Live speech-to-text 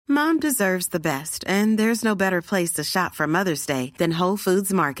Mom deserves the best, and there's no better place to shop for Mother's Day than Whole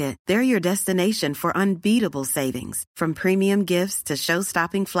Foods Market. They're your destination for unbeatable savings, from premium gifts to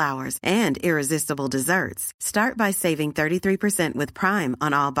show-stopping flowers and irresistible desserts. Start by saving 33% with Prime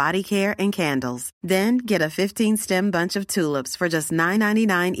on all body care and candles. Then get a 15-stem bunch of tulips for just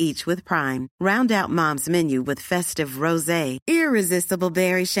 $9.99 each with Prime. Round out Mom's menu with festive rosé, irresistible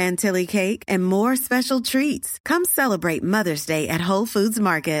berry chantilly cake, and more special treats. Come celebrate Mother's Day at Whole Foods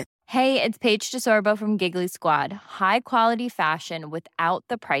Market. Hey, it's Paige DeSorbo from Giggly Squad. High quality fashion without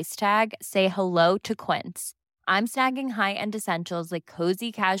the price tag. Say hello to Quince. I'm snagging high-end essentials like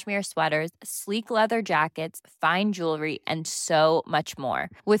cozy cashmere sweaters, sleek leather jackets, fine jewelry, and so much more.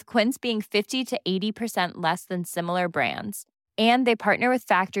 With Quince being 50 to 80% less than similar brands. And they partner with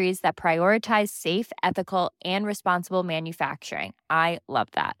factories that prioritize safe, ethical, and responsible manufacturing. I love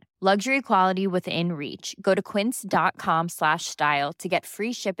that. Luxury quality within reach. Go to quince.com/style to get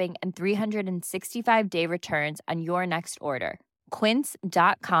free shipping and 365-day returns on your next order.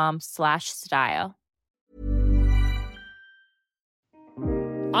 Quince.com/style.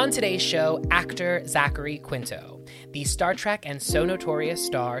 On today's show, actor Zachary Quinto. The Star Trek and So Notorious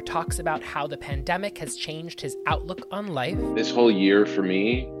star talks about how the pandemic has changed his outlook on life. This whole year for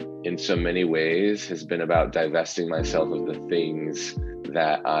me, in so many ways, has been about divesting myself of the things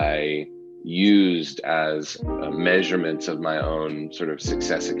that I used as measurements of my own sort of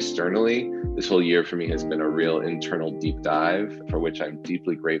success externally. This whole year for me has been a real internal deep dive for which I'm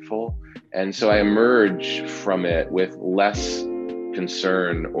deeply grateful. And so I emerge from it with less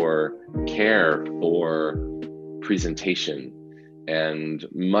concern or care for presentation and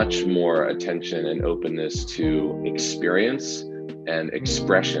much more attention and openness to experience and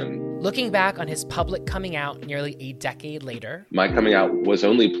expression. Looking back on his public coming out nearly a decade later. My coming out was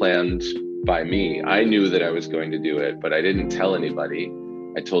only planned by me. I knew that I was going to do it, but I didn't tell anybody.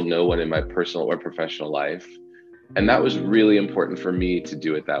 I told no one in my personal or professional life. And that was really important for me to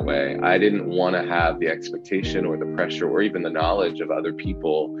do it that way. I didn't want to have the expectation or the pressure or even the knowledge of other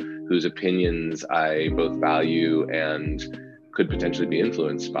people whose opinions I both value and could potentially be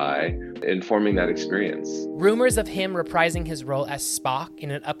influenced by informing that experience. Rumors of him reprising his role as Spock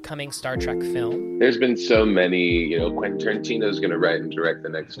in an upcoming Star Trek film. There's been so many, Quentin Tarantino's going to write and direct the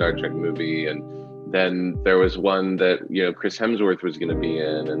next Star Trek movie. And then there was one that, Chris Hemsworth was going to be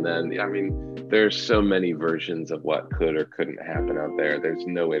in. And then, there's so many versions of what could or couldn't happen out there. There's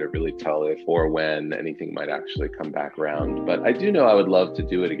no way to really tell if or when anything might actually come back around. But I do know I would love to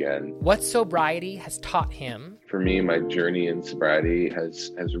do it again. What sobriety has taught him. For me, my journey in sobriety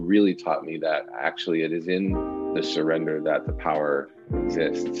has really taught me that actually it is in the surrender that the power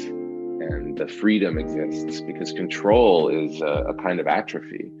exists and the freedom exists, because control is a kind of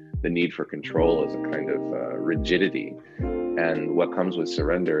atrophy. The need for control is a kind of rigidity. And what comes with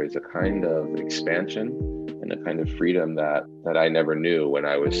surrender is a kind of expansion and a kind of freedom that I never knew when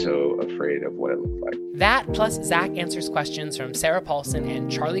I was so afraid of what it looked like. That, plus Zach answers questions from Sarah Paulson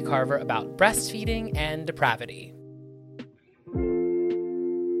and Charlie Carver about breastfeeding and depravity.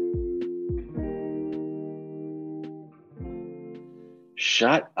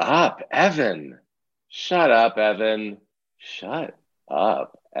 Shut up, Evan. Shut up, Evan. Shut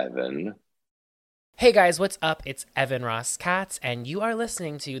up, Evan. Hey guys, what's up? It's Evan Ross Katz, and you are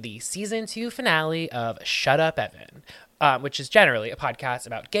listening to the Season 2 finale of Shut Up, Evan, which is generally a podcast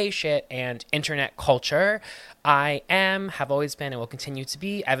about gay shit and internet culture. I have always been, and will continue to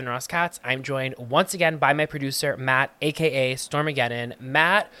be, Evan Ross Katz. I'm joined once again by my producer, Matt, a.k.a. Stormageddon.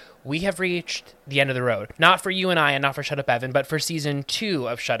 Matt, we have reached the end of the road. Not for you and I, and not for Shut Up, Evan, but for Season 2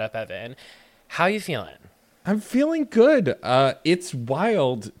 of Shut Up, Evan. How are you feeling? I'm feeling good. It's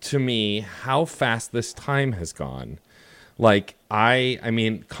wild to me how fast this time has gone. Like, I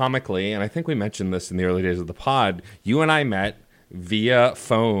mean, comically, and I think we mentioned this in the early days of the pod, you and I met via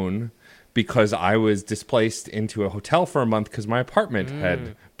phone because I was displaced into a hotel for a month because my apartment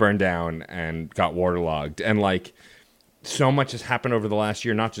had burned down and got waterlogged. And, like, so much has happened over the last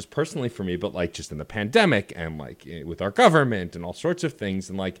year, not just personally for me, but, like, just in the pandemic and, like, with our government and all sorts of things.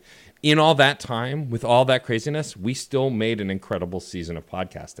 And, like, in all that time, with all that craziness, we still made an incredible season of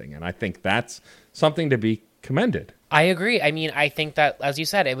podcasting. And I think that's something to be commended. I agree. I mean, I think that, as you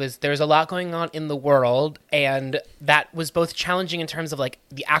said, there's a lot going on in the world, and that was both challenging in terms of like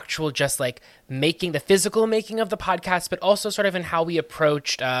the actual just like the physical making of the podcast, but also sort of in how we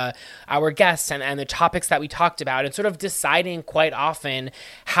approached our guests and the topics that we talked about, and sort of deciding quite often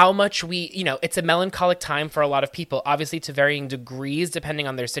how much it's a melancholic time for a lot of people, obviously to varying degrees depending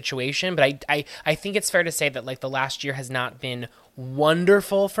on their situation. But I think it's fair to say that like the last year has not been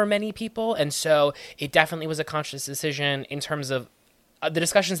wonderful for many people, and so it definitely was a conscious decision in terms of the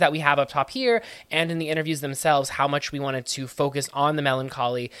discussions that we have up top here and in the interviews themselves, how much we wanted to focus on the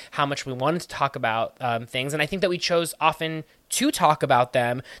melancholy, how much we wanted to talk about things. And I think that we chose often to talk about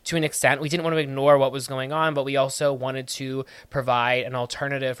them to an extent. We didn't want to ignore what was going on, but we also wanted to provide an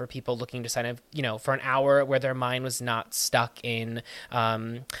alternative for people looking to kind of, for an hour where their mind was not stuck in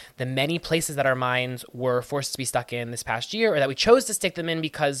the many places that our minds were forced to be stuck in this past year, or that we chose to stick them in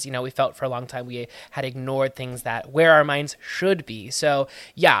because, we felt for a long time we had ignored things that where our minds should be. So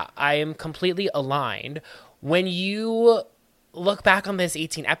yeah, I am completely aligned. When you look back on this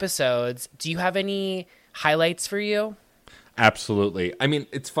 18 episodes, do you have any highlights for you? Absolutely. I mean,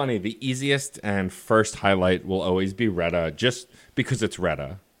 it's funny. The easiest and first highlight will always be Retta, just because it's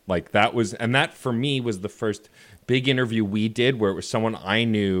Retta. Like that for me was the first big interview we did where it was someone I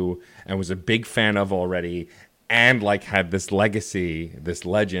knew and was a big fan of already and like had this legacy, this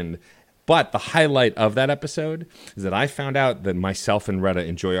legend. But the highlight of that episode is that I found out that myself and Retta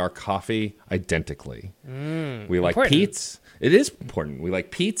enjoy our coffee identically. We like Pete's. It is important. We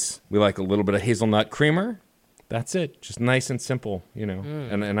like Pete's. We like a little bit of hazelnut creamer. That's it. Just nice and simple,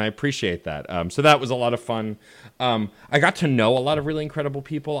 and I appreciate that. So that was a lot of fun. I got to know a lot of really incredible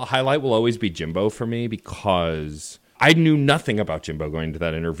people. A highlight will always be Jimbo for me because I knew nothing about Jimbo going into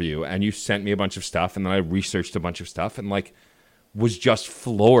that interview, and you sent me a bunch of stuff, and then I researched a bunch of stuff and was just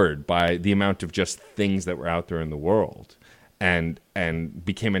floored by the amount of just things that were out there in the world and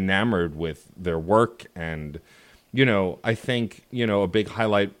became enamored with their work. And I think, a big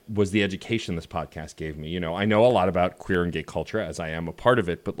highlight was the education this podcast gave me. I know a lot about queer and gay culture as I am a part of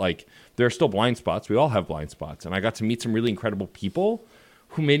it, but there are still blind spots. We all have blind spots. And I got to meet some really incredible people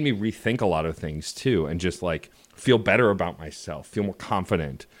who made me rethink a lot of things too. And just feel better about myself, feel more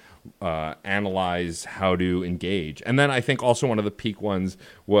confident, analyze how to engage. And then I think also one of the peak ones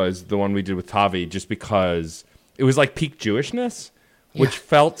was the one we did with Tavi, just because it was peak Jewishness. Which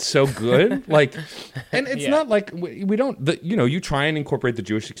felt so good. And it's not we don't, you try and incorporate the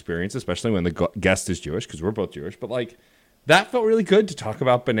Jewish experience, especially when the guest is Jewish, because we're both Jewish. But that felt really good to talk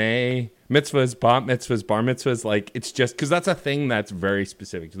about b'nai mitzvahs, bat mitzvahs, bar mitzvahs. It's just because that's a thing that's very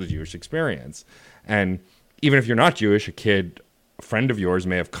specific to the Jewish experience. And even if you're not Jewish, a friend of yours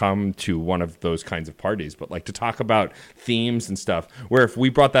may have come to one of those kinds of parties, but to talk about themes and stuff, where if we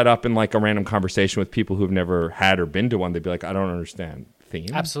brought that up in a random conversation with people who've never had or been to one, they'd be like, I don't understand theme.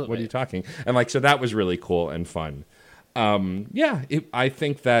 Absolutely. What are you talking? And so that was really cool and fun. I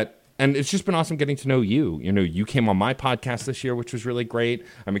think that, and it's just been awesome getting to know you. You came on my podcast this year, which was really great.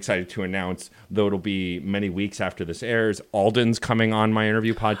 I'm excited to announce, though it'll be many weeks after this airs, Alden's coming on my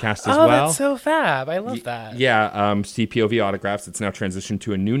interview podcast as well. Oh, that's so fab. I love that. Yeah, CPOV Autographs. It's now transitioned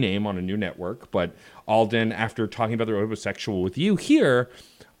to a new name on a new network. But Alden, after talking about the road was sexual with you here,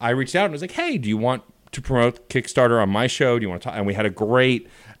 I reached out and was like, hey, do you want to promote Kickstarter on my show? Do you want to talk? And we had a great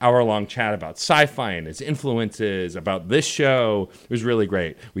hour-long chat about sci-fi and its influences, about this show. It was really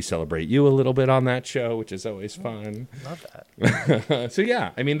great. We celebrate you a little bit on that show, which is always fun. Love that. So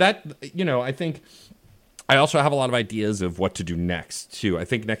yeah, I mean that, I think I also have a lot of ideas of what to do next too. I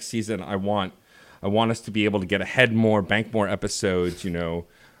think next season I want us to be able to get ahead more, bank more episodes,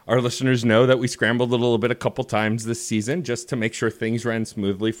 Our listeners know that we scrambled a little bit a couple times this season just to make sure things ran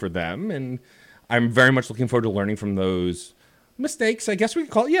smoothly for them, and I'm very much looking forward to learning from those mistakes, I guess we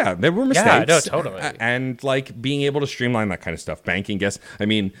could call it. Yeah, there were mistakes. Yeah, no, totally. And being able to streamline that kind of stuff. Banking guests. I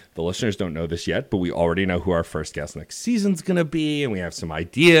mean, the listeners don't know this yet, but we already know who our first guest next season's going to be. And we have some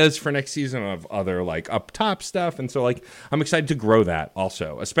ideas for next season of other up top stuff. And so I'm excited to grow that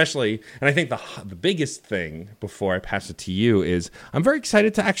also, especially. And I think the biggest thing before I pass it to you is I'm very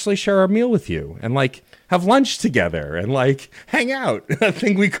excited to actually share our meal with you and have lunch together and hang out. A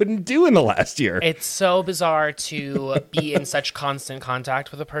thing we couldn't do in the last year. It's so bizarre to be in such constant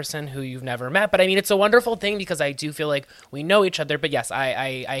contact with a person who you've never met. But I mean, it's a wonderful thing because I do feel like we know each other. But yes,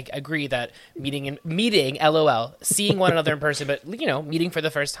 I agree that meeting, LOL, seeing one another in person, but meeting for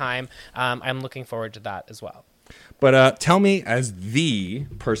the first time, I'm looking forward to that as well. But tell me, as the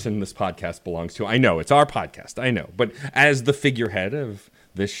person this podcast belongs to, I know it's our podcast, I know, but as the figurehead of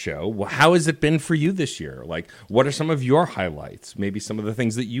this show, how has it been for you this year? What are some of your highlights? Maybe some of the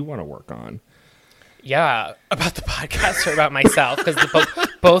things that you want to work on. Yeah, about the podcast or about myself, because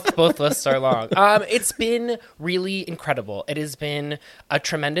both lists are long. It's been really incredible. It has been a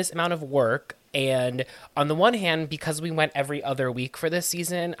tremendous amount of work. And on the one hand, because we went every other week for this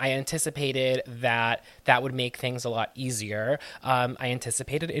season, I anticipated that would make things a lot easier. I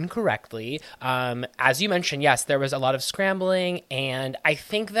anticipated incorrectly. As you mentioned, yes, there was a lot of scrambling. And I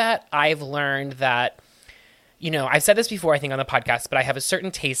think that I've learned that I've said this before, I think, on the podcast, but I have a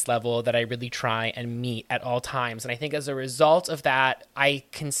certain taste level that I really try and meet at all times. And I think as a result of that, I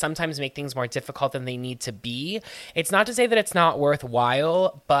can sometimes make things more difficult than they need to be. It's not to say that it's not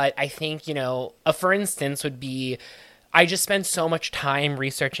worthwhile, but I think, a for instance would be, I just spend so much time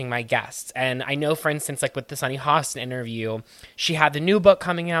researching my guests. And I know, for instance, like with the Sunny Hostin interview, she had the new book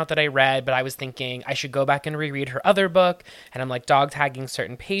coming out that I read, but I was thinking I should go back and reread her other book. And I'm like dog tagging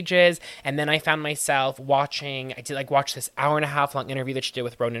certain pages. And then I found myself watch this 1.5 hour long interview that she did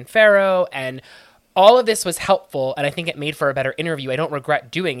with Ronan Farrow. And all of this was helpful. And I think it made for a better interview. I don't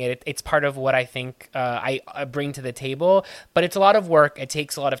regret doing it. It's part of what I think I bring to the table, but it's a lot of work. It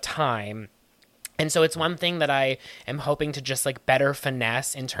takes a lot of time. And so it's one thing that I am hoping to just like better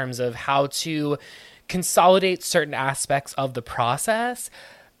finesse in terms of how to consolidate certain aspects of the process.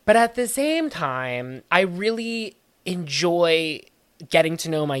 But at the same time, I really enjoy getting to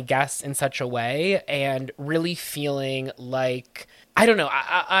know my guests in such a way and really feeling like, I don't know,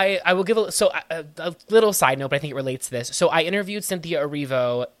 I will give a little side note, but I think it relates to this. So I interviewed Cynthia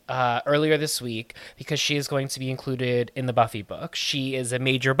Erivo earlier this week because she is going to be included in the Buffy book. She is a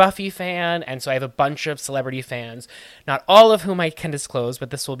major Buffy fan, and so I have a bunch of celebrity fans, not all of whom I can disclose, but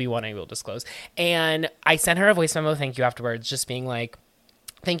this will be one I will disclose. And I sent her a voice memo, thank you, afterwards, just being like,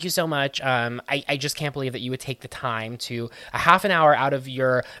 thank you so much. I just can't believe that you would take the time to a half an hour out of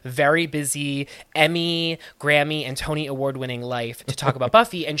your very busy Emmy, Grammy, and Tony Award-winning life to talk about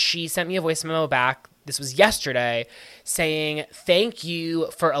Buffy. And she sent me a voice memo back, this was yesterday, saying, thank you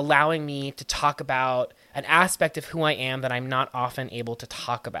for allowing me to talk about an aspect of who I am that I'm not often able to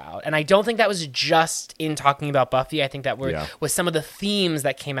talk about. And I don't think that was just in talking about Buffy. I think that was some of the themes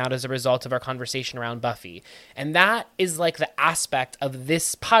that came out as a result of our conversation around Buffy. And that is like the aspect of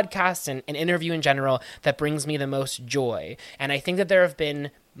this podcast and an interview in general that brings me the most joy. And I think that there have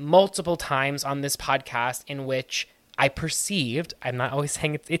been multiple times on this podcast in which I perceived, I'm not always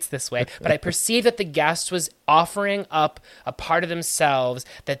saying it's this way, but I perceived that the guest was offering up a part of themselves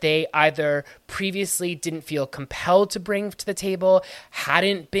that they either previously didn't feel compelled to bring to the table,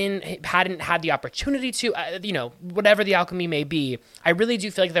 hadn't had the opportunity to, whatever the alchemy may be. I really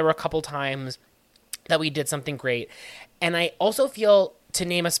do feel like there were a couple times that we did something great. And I also feel, to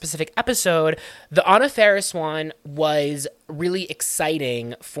name a specific episode, the Anna Faris one was really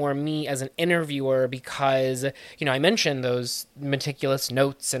exciting for me as an interviewer because, I mentioned those meticulous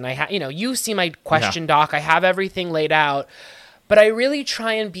notes and you see my question doc, I have everything laid out, but I really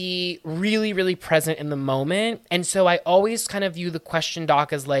try and be really, really present in the moment. And so I always kind of view the question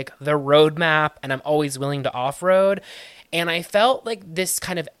doc as like the roadmap, and I'm always willing to off-road. And I felt like this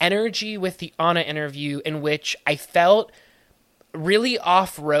kind of energy with the Anna interview in which I felt really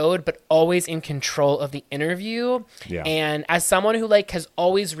off-road, but always in control of the interview. Yeah. And as someone who has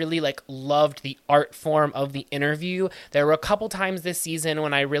always really loved the art form of the interview, there were a couple times this season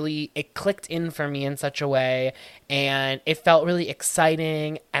when it clicked in for me in such a way, and it felt really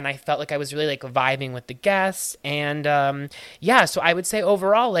exciting, and I felt like I was really vibing with the guests. And so I would say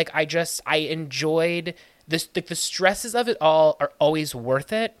overall, I enjoyed this. The stresses of it all are always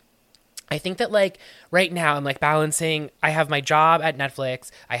worth it. I think that right now I'm balancing, I have my job at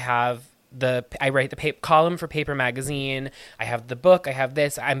Netflix, I write the column for Paper Magazine, I have the book, I have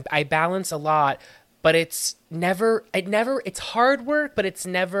this, I balance a lot, but it's hard work, but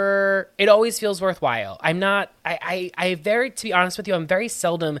it always feels worthwhile. To be honest with you, I'm very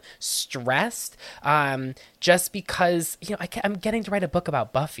seldom stressed, just because, I'm getting to write a book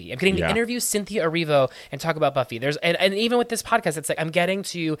about Buffy. I'm getting to interview Cynthia Erivo and talk about Buffy. And even with this podcast, it's I'm getting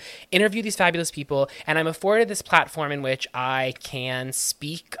to interview these fabulous people, and I'm afforded this platform in which I can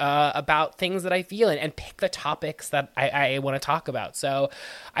speak about things that I feel and pick the topics that I want to talk about. So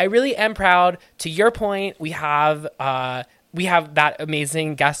I really am proud. To your point, we have that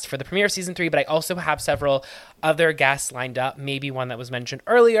amazing guest for the premiere of season 3, but I also have several other guests lined up, maybe one that was mentioned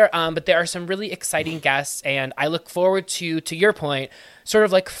earlier. But there are some really exciting guests, and I look forward to your point,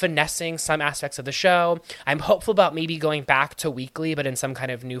 sort of finessing some aspects of the show. I'm hopeful about maybe going back to weekly, but in some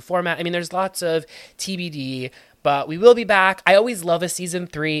kind of new format. I mean, there's lots of TBD, but we will be back. I always love a season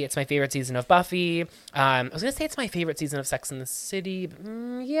 3. It's my favorite season of Buffy. I was going to say it's my favorite season of Sex and the City. But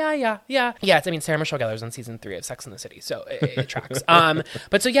yeah. Sarah Michelle Gellar's on season 3 of Sex and the City, so it tracks.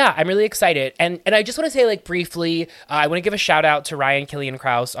 But so yeah, I'm really excited. And I just want to say briefly, I want to give a shout out to Ryan Killian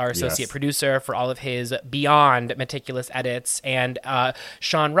Krause, our associate producer, for all of his beyond meticulous edits, and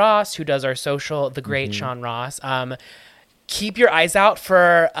Sean Ross, who does our social, the great Sean Ross. Keep your eyes out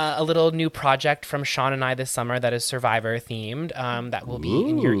for a little new project from Sean and I this summer that is Survivor themed. That will be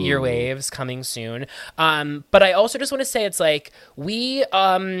in your earwaves coming soon. But I also just want to say it's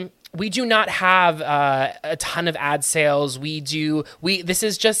we do not have a ton of ad sales. This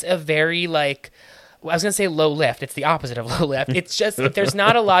is just a very like, I was going to say low lift. It's the opposite of low lift. It's just, there's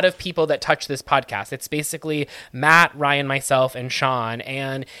not a lot of people that touch this podcast. It's basically Matt, Ryan, myself, and Sean.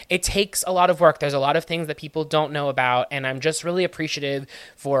 And it takes a lot of work. There's a lot of things that people don't know about. And I'm just really appreciative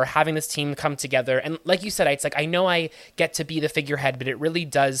for having this team come together. And like you said, it's like, I know I get to be the figurehead, but it really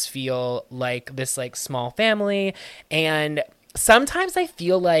does feel like this like small family. And sometimes I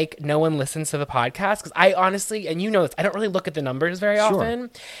feel like no one listens to the podcast because I honestly, and you know this, I don't really look at the numbers very often.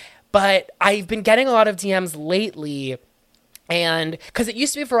 But I've been getting a lot of DMs lately, and because it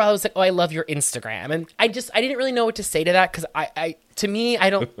used to be for a while, I was like, oh, I love your Instagram. And I didn't really know what to say to that because to me,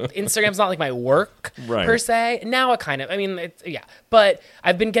 Instagram's not like my work per se. Now it kind of, I mean, yeah. But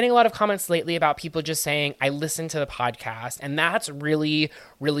I've been getting a lot of comments lately about people just saying, I listen to the podcast. And that's really,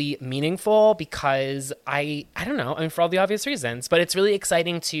 really meaningful because I don't know, I mean, for all the obvious reasons, but it's really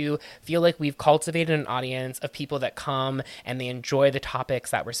exciting to feel like we've cultivated an audience of people that come and they enjoy the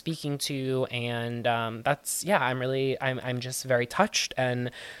topics that we're speaking to. And that's, yeah, I'm just very touched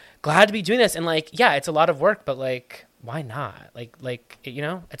and glad to be doing this. And like, yeah, it's a lot of work, but like, why not? Like, you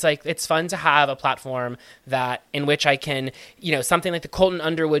know, it's like, it's fun to have a platform that in which I can, you know, something like the Colton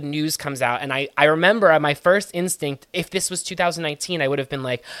Underwood news comes out. And I remember my first instinct, if this was 2019, I would have been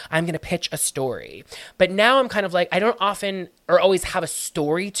like, I'm going to pitch a story. But now I'm kind of like, I don't often or always have a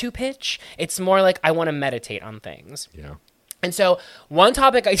story to pitch. It's more like I want to meditate on things. Yeah. And so one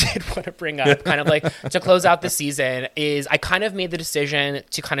topic I did want to bring up kind of like to close out the season is I kind of made the decision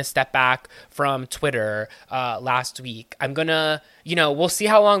to kind of step back from Twitter last week. I'm going to, you know, we'll see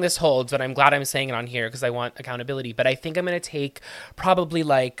how long this holds, but I'm glad I'm saying it on here because I want accountability. But I think I'm going to take probably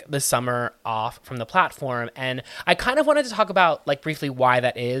like the summer off from the platform. And I kind of wanted to talk about like briefly why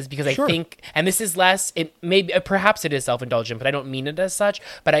that is because I think, and this is less, it maybe perhaps it is self-indulgent, but I don't mean it as such.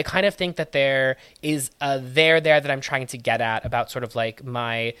 But I kind of think that there is a there that I'm trying to get at about sort of like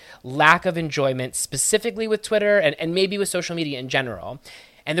my lack of enjoyment specifically with Twitter and maybe with social media in general.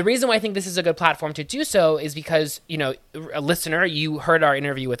 And the reason why I think this is a good platform to do so is because, you know, a listener, you heard our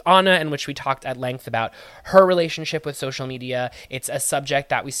interview with Anna in which we talked at length about her relationship with social media. It's a subject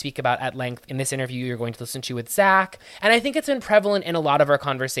that we speak about at length in this interview you're going to listen to with Zach. And I think it's been prevalent in a lot of our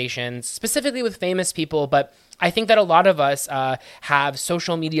conversations, specifically with famous people, but I think that a lot of us have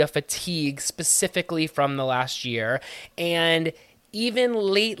social media fatigue specifically from the last year. And even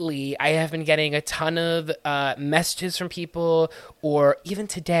lately, I have been getting a ton of messages from people, or even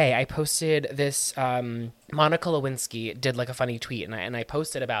today, I posted this, Monica Lewinsky did like a funny tweet and I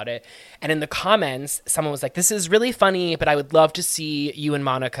posted about it. And in the comments, someone was like, this is really funny, but I would love to see you and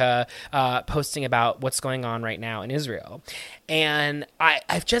Monica posting about what's going on right now in Israel. And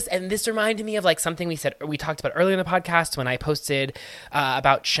and this reminded me of like something we talked about earlier in the podcast when I posted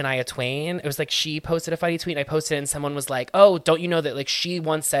about Shania Twain. It was like she posted a funny tweet and I posted it and someone was like, oh, don't you know that like she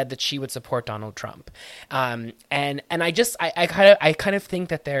once said that she would support Donald Trump. And I kind of think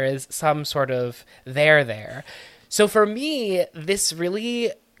that there is some sort of there. So for me, this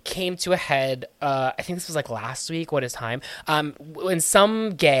really came to a head, I think this was like last week, what is time? When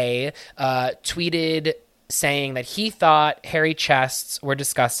some gay tweeted saying that he thought hairy chests were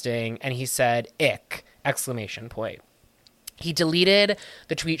disgusting, and he said, ick, ! He deleted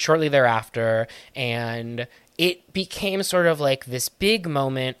the tweet shortly thereafter, and it became sort of like this big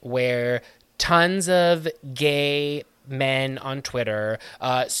moment where tons of gay men on Twitter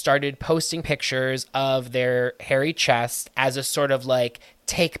started posting pictures of their hairy chest as a sort of like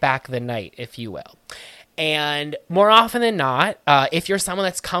take back the night, if you will. And more often than not, if you're someone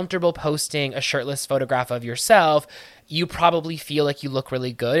that's comfortable posting a shirtless photograph of yourself, you probably feel like you look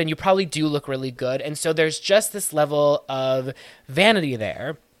really good, and you probably do look really good. And so there's just this level of vanity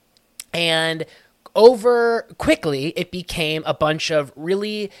there. And over quickly, it became a bunch of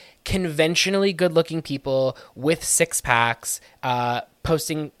really conventionally good-looking people with six-packs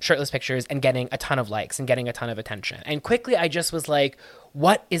posting shirtless pictures and getting a ton of likes and getting a ton of attention. And quickly, I just was like,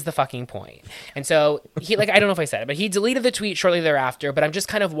 what is the fucking point? And so he, like, I don't know if I said it, but he deleted the tweet shortly thereafter. But I'm just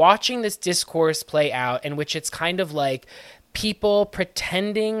kind of watching this discourse play out in which it's kind of like people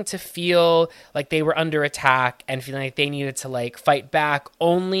pretending to feel like they were under attack and feeling like they needed to like fight back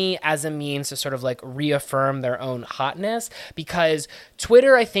only as a means to sort of like reaffirm their own hotness. Because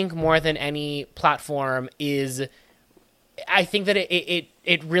Twitter, I think more than any platform I think that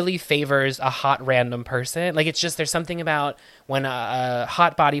it really favors a hot random person. Like, it's just, there's something about when a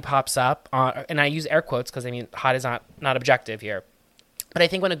hot body pops up, and I use air quotes because I mean, hot is not objective here. But I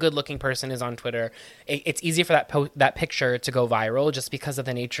think when a good-looking person is on Twitter, it's easy for that picture to go viral just because of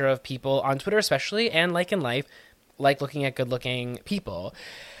the nature of people on Twitter especially, and like in life, like looking at good-looking people.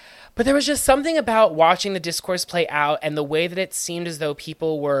 But there was just something about watching the discourse play out and the way that it seemed as though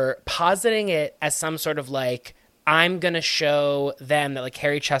people were positing it as some sort of like, I'm going to show them that like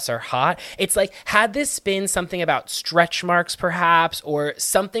hairy chests are hot. It's like, had this been something about stretch marks perhaps, or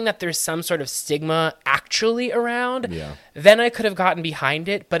something that there's some sort of stigma actually around, then I could have gotten behind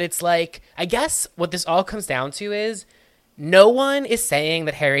it. But it's like, I guess what this all comes down to is no one is saying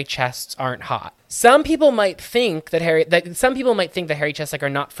that hairy chests aren't hot. Some people might think that hairy chests like are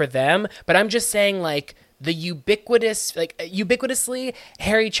not for them, but I'm just saying like the ubiquitously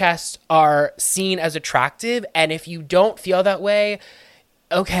hairy chests are seen as attractive, and if you don't feel that way,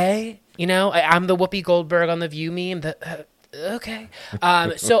 okay, you know, I'm the Whoopi Goldberg on the View meme. Okay.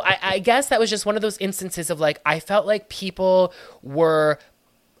 So I guess that was just one of those instances of like, I felt like people were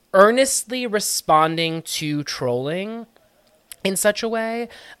earnestly responding to trolling in such a way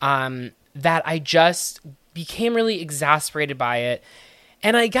that I just became really exasperated by it.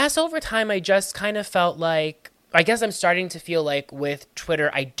 And I guess over time, I just kind of felt like, I guess I'm starting to feel like with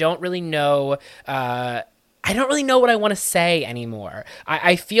Twitter, I don't really know what I want to say anymore.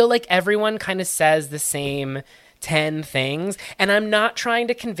 I feel like everyone kind of says the same 10 things, and I'm not trying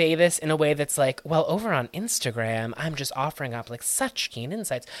to convey this in a way that's like, well, over on Instagram, I'm just offering up like such keen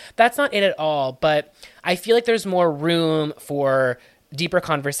insights. That's not it at all, but I feel like there's more room for deeper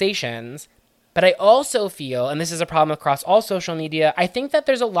conversations. But I also feel, and this is a problem across all social media, I think that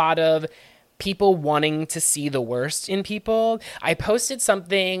there's a lot of people wanting to see the worst in people. I posted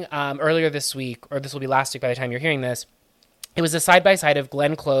something earlier this week, or this will be last week by the time you're hearing this. It was a side-by-side of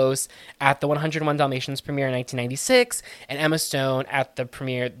Glenn Close at the 101 Dalmatians premiere in 1996 and Emma Stone at the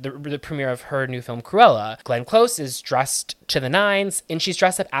premiere of her new film Cruella. Glenn Close is dressed to the nines, and she's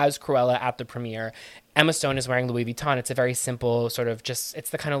dressed up as Cruella at the premiere. Emma Stone is wearing Louis Vuitton. It's a very simple sort of just,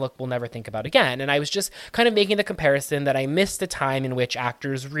 it's the kind of look we'll never think about again. And I was just kind of making the comparison that I missed the time in which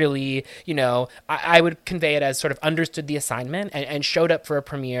actors really, you know, I would convey it as sort of understood the assignment and showed up for a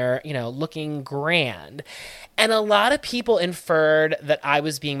premiere, you know, looking grand. And a lot of people inferred that I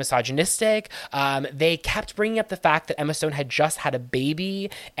was being misogynistic. They kept bringing up the fact that Emma Stone had just had a baby,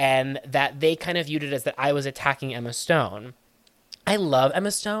 and that they kind of viewed it as that I was attacking Emma Stone. I love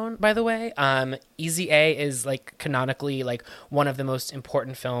Emma Stone, by the way. Easy A is like canonically like one of the most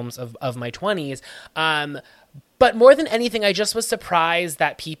important films of my 20s. But more than anything, I just was surprised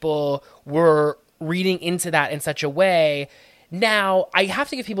that people were reading into that in such a way. Now, I have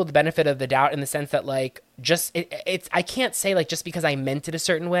to give people the benefit of the doubt in the sense that like just it's I can't say like just because I meant it a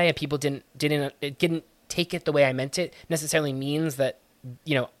certain way and people didn't take it the way I meant it necessarily means that,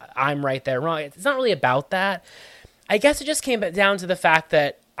 you know, I'm right, they're wrong. It's not really about that. I guess it just came down to the fact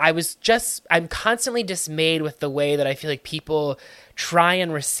that I'm constantly dismayed with the way that I feel like people try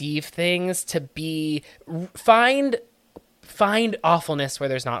and receive things to be, find awfulness where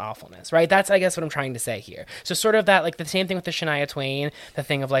there's not awfulness, right? That's, I guess, what I'm trying to say here. So sort of that, like the same thing with the Shania Twain, the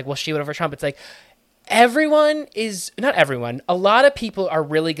thing of like, well, she would over Trump. It's like, not everyone, a lot of people are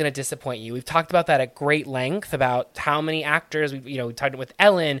really going to disappoint you. We've talked about that at great length about how many actors, we talked with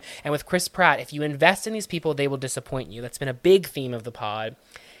Ellen and with Chris Pratt. If you invest in these people, they will disappoint you. That's been a big theme of the pod.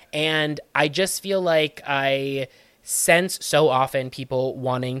 And I just feel like I sense so often people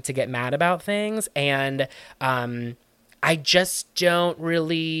wanting to get mad about things. And I just don't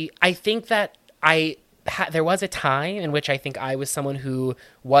really, I think that there was a time in which I think I was someone who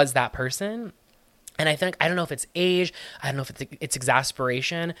was that person. And I think, I don't know if it's age, I don't know if it's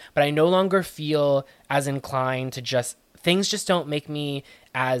exasperation, but I no longer feel as inclined to things just don't make me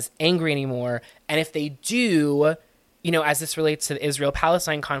as angry anymore. And if they do, you know, as this relates to the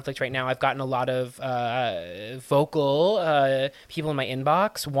Israel-Palestine conflict right now, I've gotten a lot of vocal people in my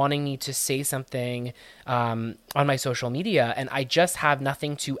inbox wanting me to say something on my social media. And I just have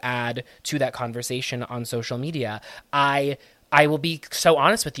nothing to add to that conversation on social media. I will be so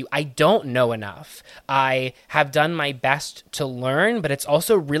honest with you. I don't know enough. I have done my best to learn, but it's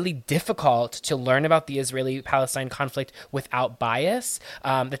also really difficult to learn about the Israeli-Palestine conflict without bias.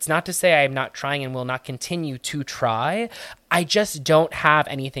 That's not to say I am not trying and will not continue to try. I just don't have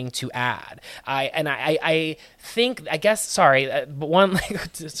anything to add. I think, I guess, sorry, but one,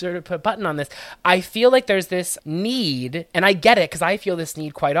 like, to sort of put a button on this, I feel like there's this need, and I get it because I feel this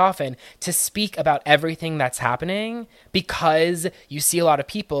need quite often, to speak about everything that's happening because you see a lot of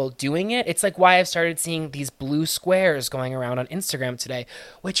people doing it. It's like why I've started seeing these blue squares going around on Instagram today,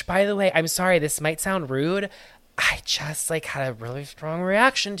 which, by the way, I'm sorry, this might sound rude. I just like had a really strong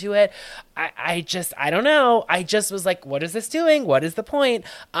reaction to it. I don't know. I just was like, what is this doing? What is the point?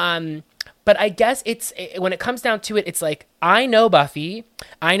 But I guess when it comes down to it, it's like, I know Buffy,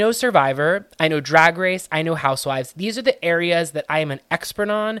 I know Survivor, I know Drag Race, I know Housewives. These are the areas that I am an expert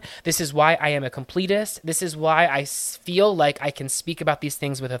on. This is why I am a completist. This is why I feel like I can speak about these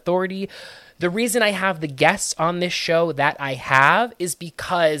things with authority. The reason I have the guests on this show that I have is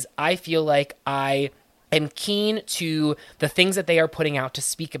because I feel like I am keen to the things that they are putting out to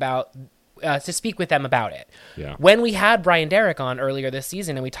speak about, to speak with them about it. Yeah. When we had Brian Derrick on earlier this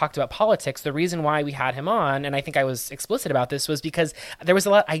season and we talked about politics, the reason why we had him on, and I think I was explicit about this, was because there was a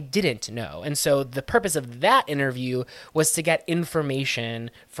lot I didn't know. And so the purpose of that interview was to get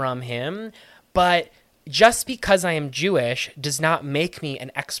information from him. But just because I am Jewish does not make me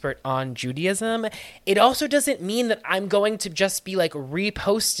an expert on Judaism. It also doesn't mean that I'm going to just be like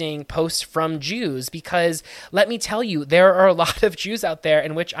reposting posts from Jews, because let me tell you, there are a lot of Jews out there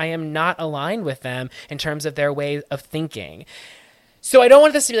in which I am not aligned with them in terms of their way of thinking. So I don't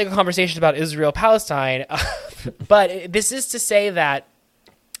want this to be like a conversation about Israel-Palestine, but this is to say that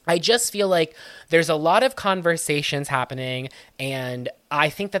I just feel like there's a lot of conversations happening, and I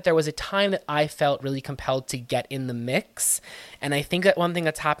think that there was a time that I felt really compelled to get in the mix. And I think that one thing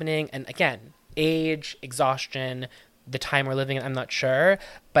that's happening, and again, age, exhaustion, the time we're living in, I'm not sure,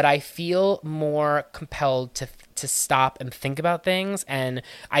 but I feel more compelled to stop and think about things. And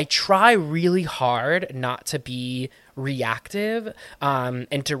I try really hard not to be reactive,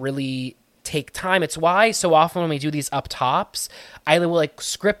 and to really take time. It's why so often when we do these up tops, I will like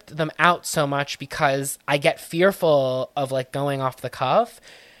script them out so much, because I get fearful of like going off the cuff,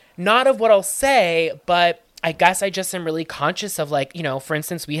 not of what I'll say, but I guess I just am really conscious of, like, you know, for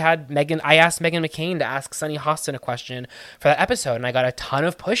instance, I asked Meghan McCain to ask Sunny Hostin a question for that episode, and I got a ton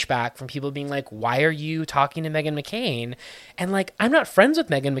of pushback from people being like, why are you talking to Meghan McCain? And like, I'm not friends with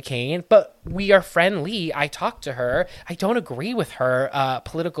Meghan McCain, but we are friendly. I talk to her. I don't agree with her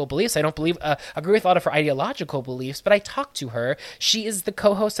political beliefs. I don't agree with a lot of her ideological beliefs, but I talk to her. She is the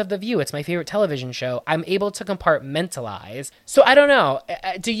co-host of The View. It's my favorite television show. I'm able to compartmentalize. So I don't know.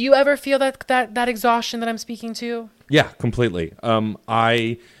 Do you ever feel that exhaustion that I'm speaking to? Yeah, completely.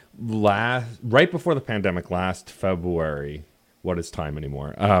 Right before the pandemic, last February, what is time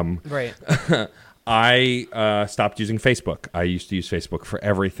anymore? Right. I stopped using Facebook. I used to use Facebook for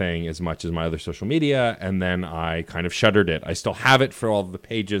everything as much as my other social media, and then I kind of shuttered it. I still have it for all of the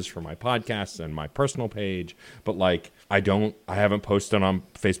pages for my podcasts and my personal page, but like I haven't posted on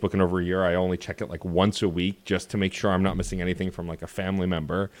Facebook in over a year. I only check it like once a week just to make sure I'm not missing anything from like a family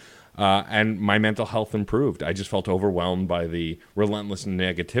member. And my mental health improved. I just felt overwhelmed by the relentless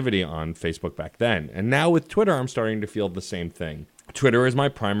negativity on Facebook back then. And now with Twitter, I'm starting to feel the same thing. Twitter is my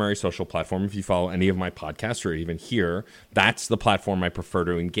primary social platform. If you follow any of my podcasts or even here, that's the platform I prefer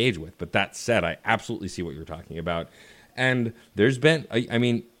to engage with. But that said, I absolutely see what you're talking about. And there's been, I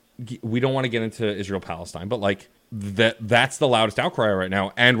mean, we don't want to get into Israel-Palestine, but like that's the loudest outcry right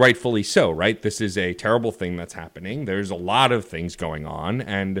now, and rightfully so, right? This is a terrible thing that's happening. There's a lot of things going on,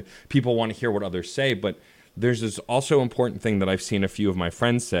 and people want to hear what others say. But there's this also important thing that I've seen a few of my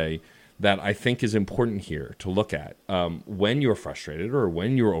friends say that I think is important here to look at. When you're frustrated or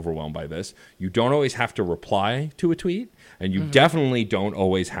when you're overwhelmed by this, you don't always have to reply to a tweet, and you definitely don't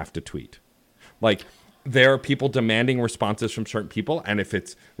always have to tweet. Like, there are people demanding responses from certain people, and if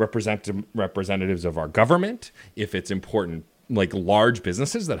it's representatives of our government, if it's important, like large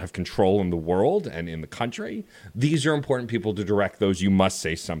businesses that have control in the world and in the country, these are important people to direct those you must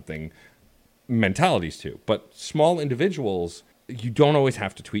say something mentalities to. But small individuals, you don't always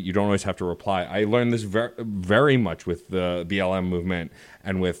have to tweet. You don't always have to reply. I learned this very much with the BLM movement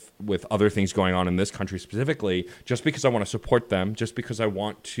and with other things going on in this country specifically. Just because I want to support them, just because I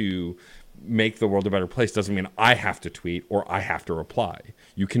want to make the world a better place, doesn't mean I have to tweet or I have to reply.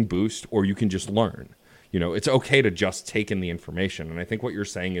 You can boost or you can just learn. You know, it's okay to just take in the information. And I think what you're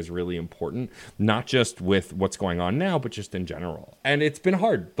saying is really important, not just with what's going on now, but just in general. And it's been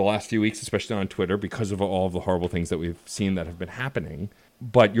hard the last few weeks, especially on Twitter, because of all of the horrible things that we've seen that have been happening.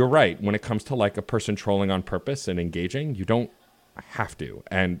 But you're right. When it comes to like a person trolling on purpose and engaging, you don't have to.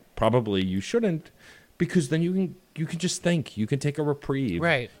 And probably you shouldn't, because then you can just think. You can take a reprieve.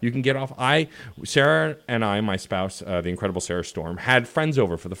 Right. You can get off. Sarah and I, my spouse, the incredible Sarah Storm, had friends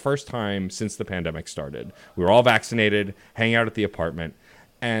over for the first time since the pandemic started. We were all vaccinated, hanging out at the apartment,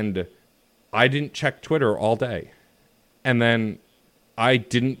 and I didn't check Twitter all day. And then I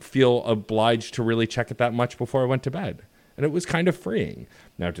didn't feel obliged to really check it that much before I went to bed. And it was kind of freeing.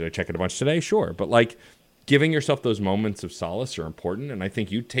 Now, did I check it a bunch today? Sure. But like giving yourself those moments of solace are important. And I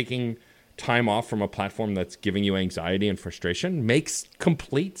think you taking time off from a platform that's giving you anxiety and frustration makes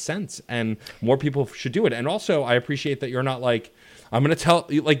complete sense, and more people should do it. And also, I appreciate that you're not like, I'm going to tell,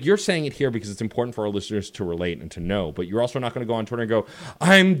 like, you're saying it here because it's important for our listeners to relate and to know, but you're also not going to go on Twitter and go,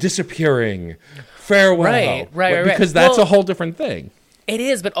 I'm disappearing. Farewell. Right. Because that's a whole different thing. It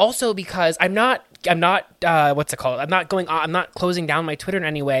is, but also because I'm not what's it called? I'm not closing down my Twitter in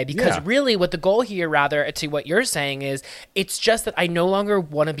any way, because really what the goal here, rather, to what you're saying, is it's just that I no longer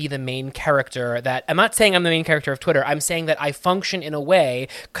want to be the main character. That I'm not saying I'm the main character of Twitter. I'm saying that I function in a way,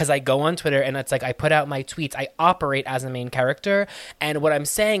 because I go on Twitter and it's like I put out my tweets. I operate as a main character. And what I'm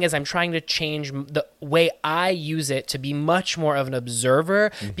saying is I'm trying to change the way I use it to be much more of an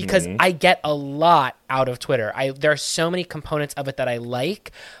observer, because I get a lot out of Twitter. There are so many components of it that I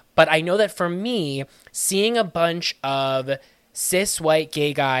like. But I know that for me, seeing a bunch of cis white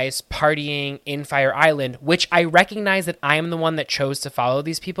gay guys partying in Fire Island, which I recognize that I am the one that chose to follow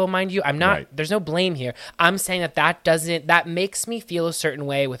these people, mind you, I'm not, Right. There's no blame here. I'm saying that makes me feel a certain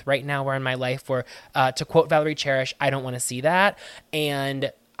way with right now where in my life where, to quote Valerie Cherish, I don't want to see that.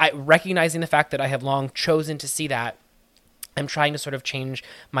 And recognizing the fact that I have long chosen to see that, I'm trying to sort of change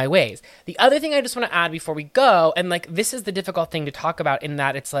my ways. The other thing I just want to add before we go, and like this is the difficult thing to talk about, in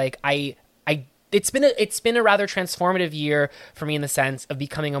that it's like it's been a rather transformative year for me in the sense of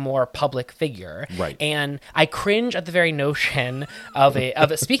becoming a more public figure. Right. And I cringe at the very notion of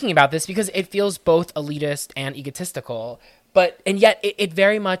speaking about this, because it feels both elitist and egotistical. And yet it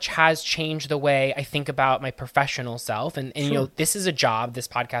very much has changed the way I think about my professional self. And you know, this is a job, this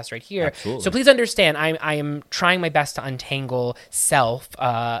podcast right here. Absolutely. So please understand, I am trying my best to untangle self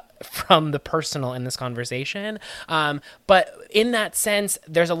from the personal in this conversation. But in that sense,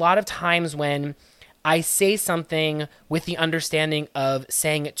 there's a lot of times when I say something with the understanding of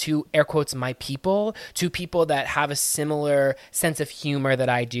saying it to, air quotes, my people, to people that have a similar sense of humor that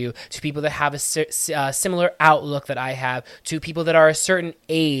I do, to people that have a similar outlook that I have, to people that are a certain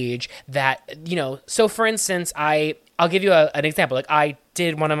age that, you know, so for instance, I'll give you an example. Like I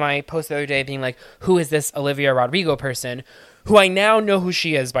did one of my posts the other day being like, who is this Olivia Rodrigo person? Who I now know who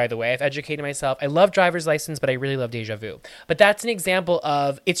she is, by the way. I've educated myself. I love Driver's License, but I really love Deja Vu. But that's an example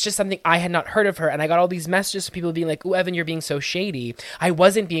of, it's just something I had not heard of her, and I got all these messages from people being like, ooh, Evan, you're being so shady. I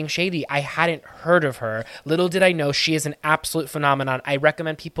wasn't being shady. I hadn't heard of her. Little did I know she is an absolute phenomenon. I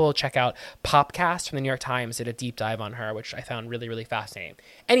recommend people check out Popcast from the New York Times, did a deep dive on her, which I found really, really fascinating.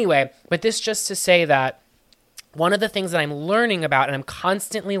 Anyway, but this just to say that one of the things that I'm learning about, and I'm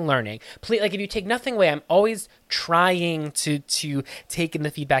constantly learning, like if you take nothing away, I'm always trying to take in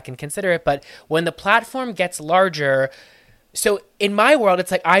the feedback and consider it. But when the platform gets larger, so in my world, it's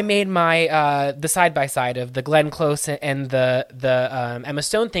like I made my the side by side of the Glenn Close and the Emma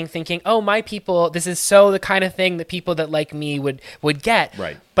Stone thing, thinking, oh, my people, this is so the kind of thing that people that like me would get.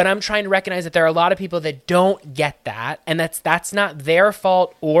 Right. But I'm trying to recognize that there are a lot of people that don't get that, and that's not their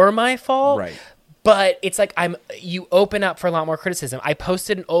fault or my fault. Right. But it's like you open up for a lot more criticism. I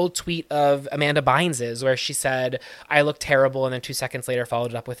posted an old tweet of Amanda Bynes's where she said, I look terrible, and then 2 seconds later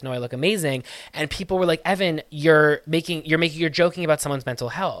followed it up with, no, I look amazing. And people were like, Evan, you're joking about someone's mental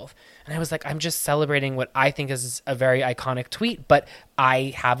health. And I was like, I'm just celebrating what I think is a very iconic tweet, but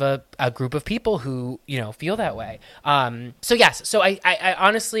I have a group of people who, you know, feel that way. So yes, so I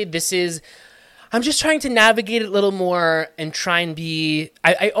honestly, I'm just trying to navigate it a little more and try and be,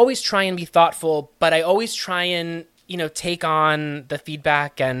 I always try and be thoughtful, but I always try and, you know, take on the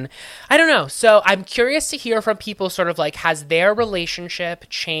feedback, and I don't know. So I'm curious to hear from people sort of like, has their relationship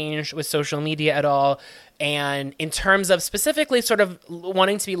changed with social media at all? And in terms of specifically sort of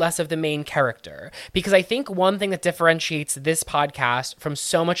wanting to be less of the main character, because I think one thing that differentiates this podcast from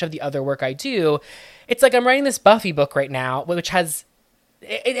so much of the other work I do, it's like I'm writing this Buffy book right now, which has,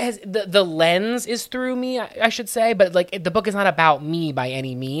 it has the lens is through me, I should say, but like the book is not about me by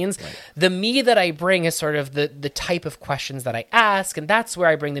any means. Right. The me that I bring is sort of the type of questions that I ask, and that's where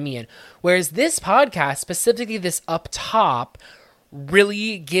I bring the me in. Whereas this podcast, specifically this up top,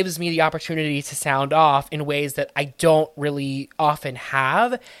 really gives me the opportunity to sound off in ways that I don't really often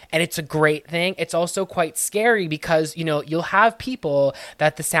have, and it's a great thing. It's also quite scary because, you know, you'll have people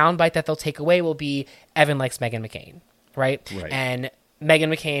that the soundbite that they'll take away will be Evan likes Meghan McCain, right? And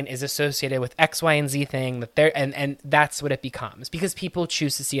Meghan McCain is associated with X, Y, and Z thing that they're, and that's what it becomes because people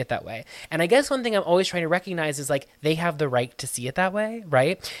choose to see it that way. And I guess one thing I'm always trying to recognize is like they have the right to see it that way,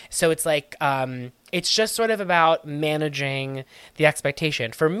 right? So it's like It's just sort of about managing the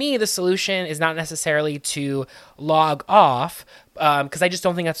expectation. For me, the solution is not necessarily to log off, because I just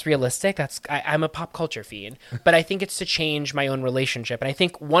don't think that's realistic. I'm a pop culture fiend, but I think it's to change my own relationship. And I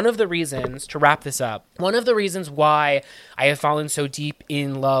think one of the reasons, to wrap this up, one of the reasons why I have fallen so deep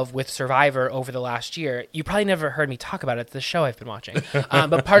in love with Survivor over the last year, you probably never heard me talk about it. It's the show I've been watching.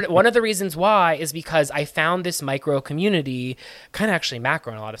 But one of the reasons why is because I found this micro community, kind of actually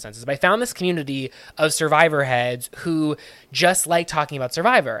macro in a lot of senses, but I found this community of Survivor heads who just like talking about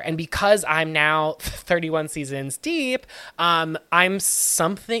Survivor. And because I'm now 31 seasons deep, I'm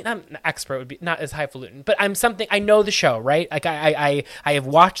something, I'm an expert, would be not as highfalutin, but I'm something, I know the show, right? Like I have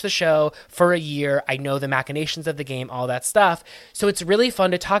watched the show for a year. I know the machinations of the game, all that stuff. So it's really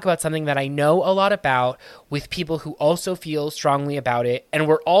fun to talk about something that I know a lot about with people who also feel strongly about it. And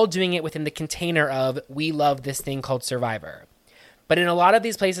we're all doing it within the container of, we love this thing called Survivor. But in a lot of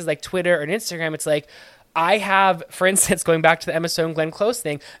these places like Twitter or Instagram, it's like, I have, for instance, going back to the Emma Stone, Glenn Close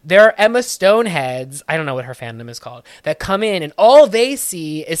thing, there are Emma Stone heads, I don't know what her fandom is called, that come in and all they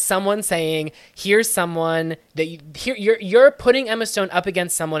see is someone saying, here's someone that you're putting Emma Stone up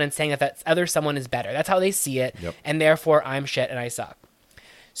against someone and saying that other someone is better. That's how they see it. Yep. And therefore I'm shit and I suck.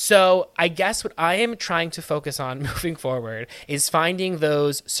 So I guess what I am trying to focus on moving forward is finding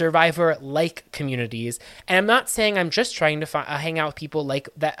those Survivor-like communities. And I'm not saying I'm just trying to hang out with people like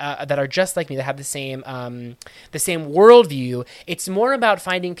that that are just like me, that have the same worldview. It's more about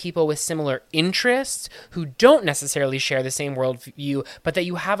finding people with similar interests who don't necessarily share the same worldview, but that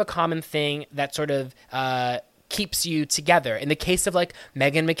you have a common thing that sort of keeps you together. In the case of like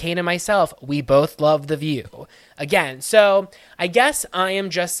Meghan McCain and myself, we both love The View. Again, so I guess I am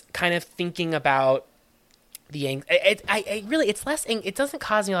just kind of thinking about it's less, it doesn't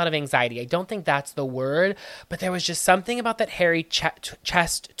cause me a lot of anxiety. I don't think that's the word, but there was just something about that hairy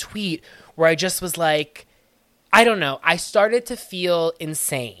chest tweet where I just was like, I don't know. I started to feel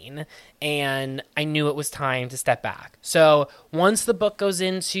insane and I knew it was time to step back. So once the book goes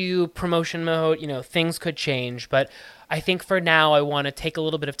into promotion mode, things could change. But I think for now, I want to take a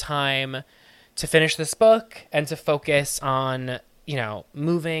little bit of time to finish this book and to focus on,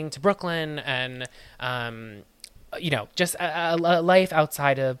 moving to Brooklyn and, just a life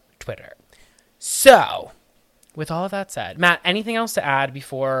outside of Twitter. So with all of that said, Matt, anything else to add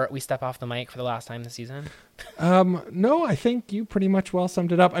before we step off the mic for the last time this season? No, I think you pretty much well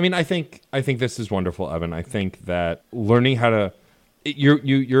summed it up. I mean, I think this is wonderful, Evan. I think that learning how to,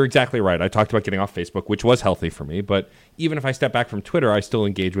 you're exactly right. I talked about getting off Facebook, which was healthy for me, but even if I step back from Twitter, I still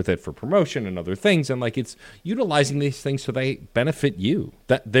engage with it for promotion and other things. And like, it's utilizing these things so they benefit you,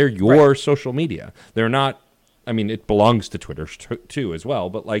 that they're your social media. They're not, I mean, it belongs to Twitter too as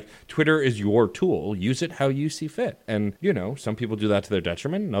well, but like Twitter is your tool. Use it how you see fit. And, some people do that to their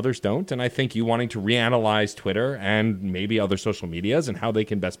detriment and others don't. And I think you wanting to reanalyze Twitter and maybe other social medias and how they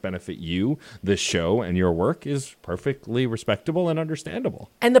can best benefit you, this show, and your work is perfectly respectable and understandable.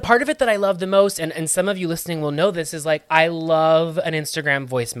 And the part of it that I love the most, and some of you listening will know this, is like, I love an Instagram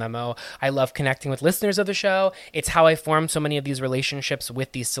voice memo. I love connecting with listeners of the show. It's how I formed so many of these relationships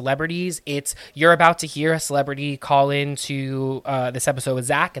with these celebrities. You're about to hear a celebrity call into this episode with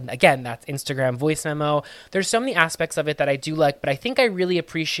Zach, and again, that's Instagram voice memo. There's so many aspects of it that I do like, but I think I really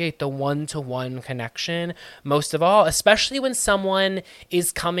appreciate the one-to-one connection most of all, especially when someone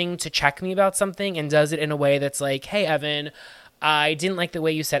is coming to check me about something and does it in a way that's like, hey, Evan, I didn't like the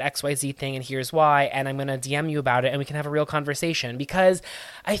way you said XYZ thing and here's why, and I'm going to DM you about it and we can have a real conversation. Because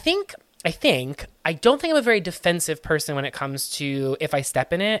I don't think I'm a very defensive person when it comes to if I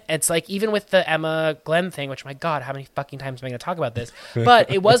step in it. It's like, even with the Emma Glenn thing, which, my God, how many fucking times am I going to talk about this?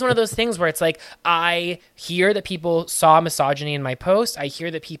 But it was one of those things where it's like, I hear that people saw misogyny in my post. I hear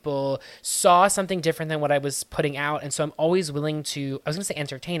that people saw something different than what I was putting out. And so I'm always willing to, I was going to say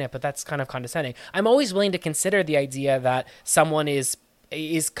entertain it, but that's kind of condescending. I'm always willing to consider the idea that someone is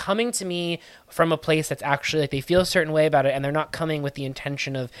coming to me from a place that's actually like they feel a certain way about it, and they're not coming with the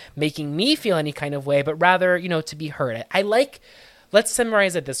intention of making me feel any kind of way, but rather, to be heard. Let's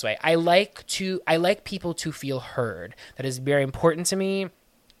summarize it this way. I like people to feel heard. That is very important to me.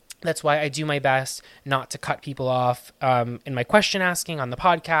 That's why I do my best not to cut people off in my question asking on the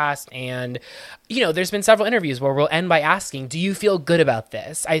podcast. And, there's been several interviews where we'll end by asking, do you feel good about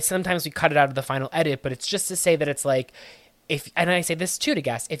this? Sometimes we cut it out of the final edit, but it's just to say that it's like, and I say this too to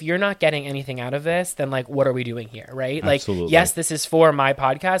guests, if you're not getting anything out of this, then like, what are we doing here, right? Absolutely. Like, yes, this is for my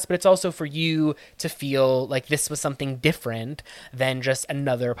podcast, but it's also for you to feel like this was something different than just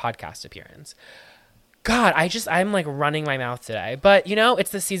another podcast appearance. God, I'm like running my mouth today, but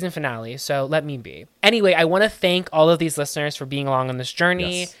it's the season finale, so let me be. Anyway, I want to thank all of these listeners for being along on this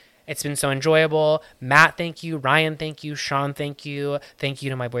journey. Yes. It's been so enjoyable. Matt, thank you. Ryan, thank you. Sean, thank you. Thank you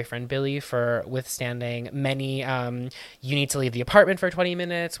to my boyfriend Billy for withstanding many you need to leave the apartment for 20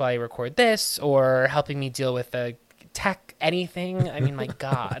 minutes while I record this, or helping me deal with the tech anything. I mean, my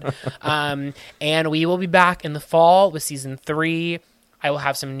God. And we will be back in the fall with season 3. I will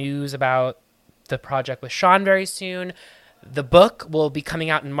have some news about the project with Sean very soon. The book will be coming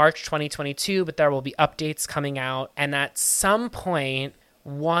out in March 2022, but there will be updates coming out. And at some point,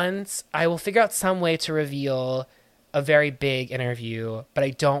 once I will figure out some way to reveal a very big interview, but I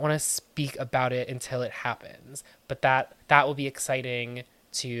don't want to speak about it until it happens. But that will be exciting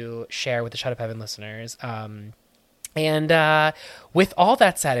to share with the Shut Up Evan listeners. And with all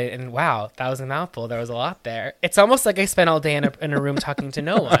that said, and wow, that was a mouthful. There was a lot there. It's almost like I spent all day in a room talking to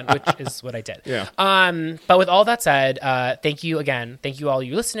no one, which is what I did. Yeah. But with all that said, thank you again. Thank you all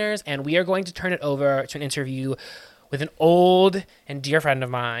you listeners. And we are going to turn it over to an interview with an old and dear friend of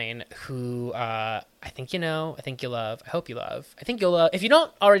mine who I think you know, I think you love, I hope you love. I think you'll love. If you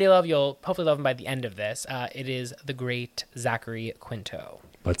don't already love, you'll hopefully love him by the end of this. It is the great Zachary Quinto.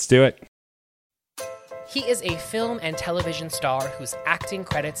 Let's do it. He is a film and television star whose acting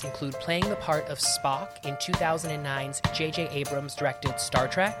credits include playing the part of Spock in 2009's J.J. Abrams directed Star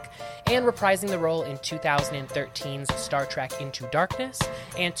Trek, and reprising the role in 2013's Star Trek Into Darkness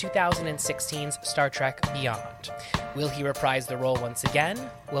and 2016's Star Trek Beyond. Will he reprise the role once again?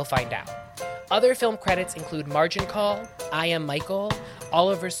 We'll find out. Other film credits include Margin Call, I Am Michael,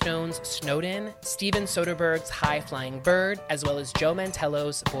 Oliver Stone's Snowden, Steven Soderbergh's High Flying Bird, as well as Joe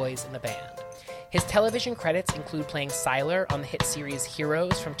Mantello's Boys in the Band. His television credits include playing Sylar on the hit series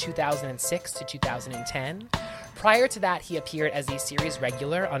Heroes from 2006 to 2010. Prior to that, he appeared as a series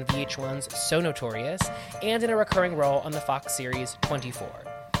regular on VH1's So Notorious and in a recurring role on the Fox series 24.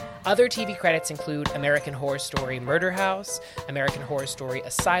 Other TV credits include American Horror Story Murder House, American Horror Story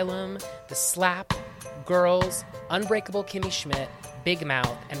Asylum, The Slap, Girls, Unbreakable Kimmy Schmidt, Big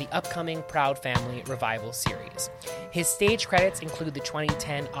Mouth, and the upcoming Proud Family revival series. His stage credits include the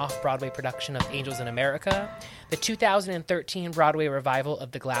 2010 off-Broadway production of Angels in America, the 2013 Broadway revival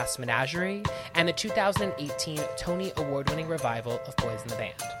of The Glass Menagerie, and the 2018 Tony Award-winning revival of Boys in the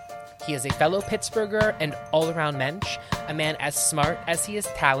Band. He is a fellow Pittsburgher and all-around mensch, a man as smart as he is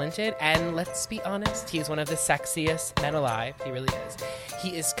talented, and let's be honest, he is one of the sexiest men alive. He really is.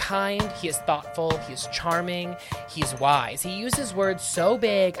 He is kind, he is thoughtful, he is charming, he's wise. He uses words so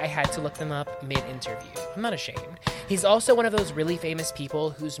big I had to look them up mid-interview. I'm not ashamed. He's also one of those really famous people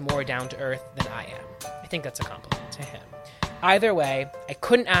who's more down-to-earth than I am. I think that's a compliment to him. Either way, I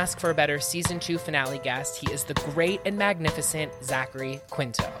couldn't ask for a better Season 2 finale guest. He is the great and magnificent Zachary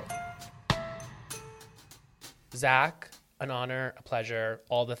Quinto. Zach, an honor, a pleasure,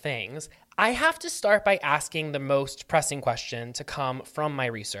 all the things. I have to start by asking the most pressing question to come from my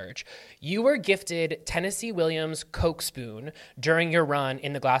research. You were gifted Tennessee Williams Coke Spoon during your run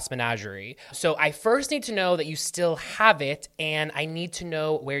in the Glass Menagerie. So I first need to know that you still have it, and I need to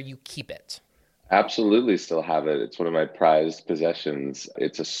know where you keep it. Absolutely still have it. It's one of my prized possessions.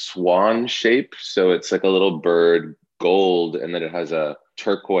 It's a swan shape, so it's like a little bird, gold, and then it has a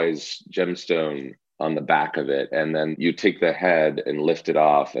turquoise gemstone on the back of it. And then you take the head and lift it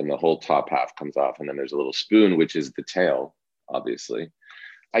off and the whole top half comes off. And then there's a little spoon, which is the tail, obviously.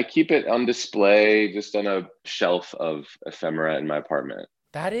 I keep it on display just on a shelf of ephemera in my apartment.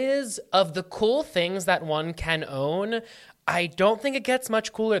 That is, of the cool things that one can own, I don't think it gets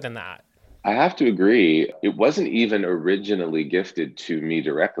much cooler than that. I have to agree. It wasn't even originally gifted to me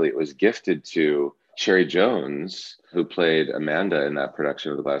directly. It was gifted to Cherry Jones, who played Amanda in that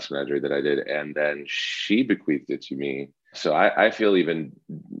production of The Glass Menagerie that I did, and then she bequeathed it to me. So I feel even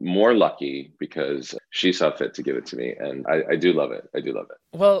more lucky because she saw fit to give it to me, and I do love it. I do love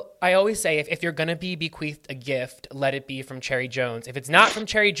it. Well, I always say if you're going to be bequeathed a gift, let it be from Cherry Jones. If it's not from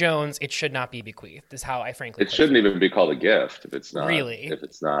Cherry Jones, it should not be bequeathed, is how I frankly It shouldn't even be called a gift if it's not. Really? If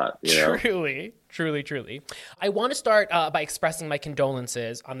it's not, you know? Truly. I want to start by expressing my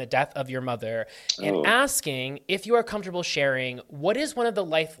condolences on the death of your mother and asking if you are comfortable sharing what is one of the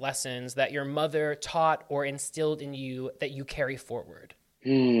life lessons that your mother taught or instilled in you that you carry forward?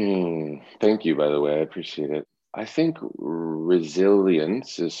 Thank you, by the way. I appreciate it. I think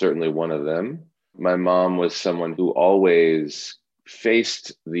resilience is certainly one of them. My mom was someone who always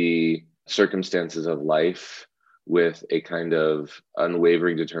faced the circumstances of life with a kind of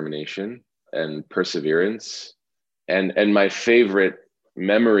unwavering determination and perseverance. And my favorite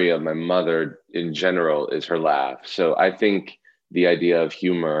memory of my mother in general is her laugh. So I think the idea of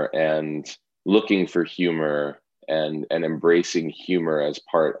humor and looking for humor and embracing humor as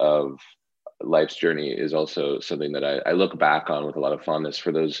part of life's journey is also something that I look back on with a lot of fondness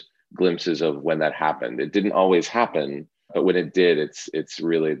for those glimpses of when that happened. It didn't always happen, but when it did, it's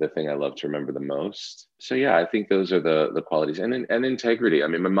really the thing I love to remember the most. So yeah, I think those are the qualities, and integrity. I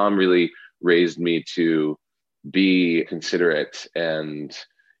mean, my mom really raised me to be considerate, and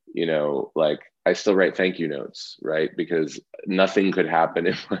like, I still write thank you notes, right? Because nothing could happen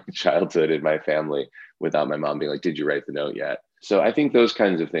in my childhood in my family without my mom being like, did you write the note yet? So I think those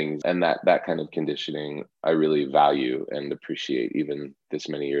kinds of things and that kind of conditioning I really value and appreciate even this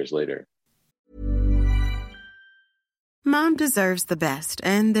many years later. Mom deserves the best,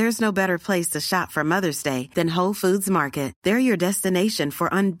 and there's no better place to shop for Mother's Day than Whole Foods Market. They're your destination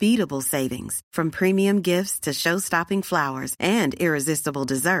for unbeatable savings, from premium gifts to show-stopping flowers and irresistible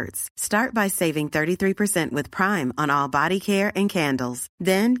desserts. Start by saving 33% with Prime on all body care and candles.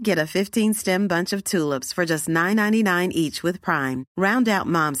 Then get a 15-stem bunch of tulips for just $9.99 each with Prime. Round out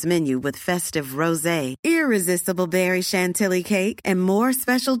Mom's menu with festive rosé, irresistible berry chantilly cake, and more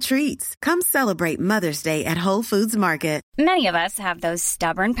special treats. Come celebrate Mother's Day at Whole Foods Market. Many of us have those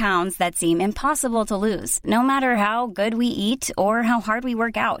stubborn pounds that seem impossible to lose, no matter how good we eat or how hard we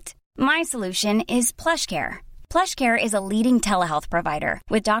work out. My solution is PlushCare. PlushCare is a leading telehealth provider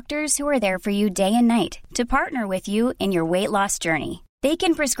with doctors who are there for you day and night to partner with you in your weight loss journey. They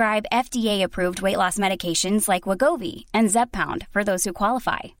can prescribe FDA-approved weight loss medications like Wegovy and Zepbound for those who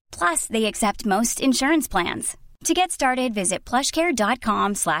qualify. Plus, they accept most insurance plans. To get started, visit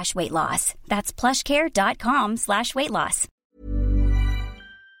plushcare.com/weightloss. That's plushcare.com/weightloss.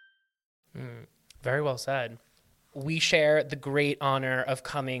 Very well said. We share the great honor of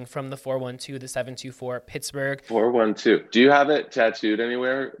coming from the 412, the 724 Pittsburgh. 412. Do you have it tattooed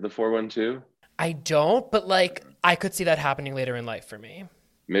anywhere, the 412? I don't, but like, I could see that happening later in life for me.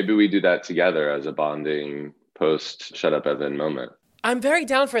 Maybe we do that together as a bonding post Shut Up Evan moment. I'm very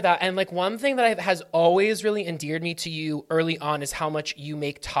down for that. And like, one thing that has always really endeared me to you early on is how much you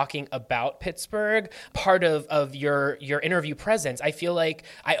make talking about Pittsburgh part of your interview presence. I feel like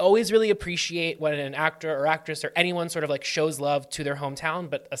I always really appreciate when an actor or actress or anyone sort of like shows love to their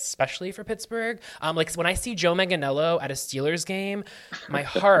hometown, but especially for Pittsburgh. Like, when I see Joe Manganiello at a Steelers game, my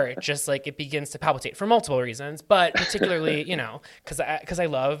heart just like, it begins to palpitate for multiple reasons, but particularly, because I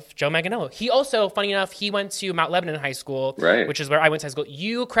love Joe Manganiello. He also, funny enough, he went to Mount Lebanon High School, right, which is where I went to high school.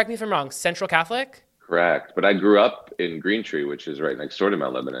 You, correct me if I'm wrong, Central Catholic? Correct. But I grew up in Greentree, which is right next door to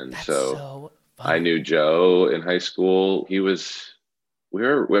Mount Lebanon. That's so funny. I knew Joe in high school.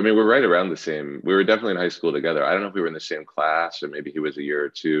 We're right around the same. We were definitely in high school together. I don't know if we were in the same class or maybe he was a year or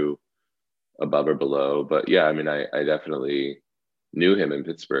two above or below. But yeah, I mean, I definitely knew him in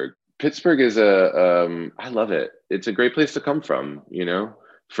Pittsburgh. Pittsburgh is I love it. It's a great place to come from,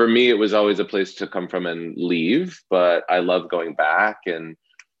 For me, it was always a place to come from and leave, but I love going back. And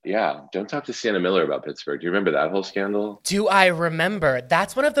yeah, don't talk to Sienna Miller about Pittsburgh. Do you remember that whole scandal? Do I remember?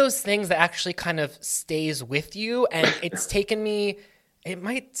 That's one of those things that actually kind of stays with you. And it's taken me... It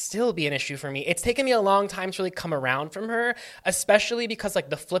might still be an issue for me. It's taken me a long time to really come around from her, especially because like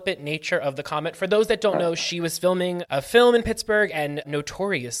the flippant nature of the comment. For those that don't know, she was filming a film in Pittsburgh and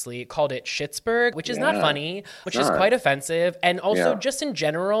notoriously called it Schittsburg, which is not funny, which is quite offensive. And also just in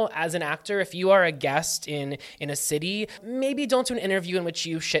general, as an actor, if you are a guest in a city, maybe don't do an interview in which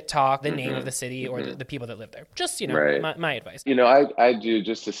you shit talk the name of the city or the people that live there. Just, my advice. I do,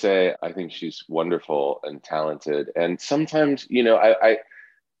 just to say, I think she's wonderful and talented. And sometimes,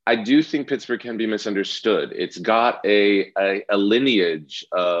 I do think Pittsburgh can be misunderstood. It's got a lineage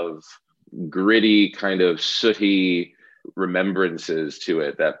of gritty, kind of sooty remembrances to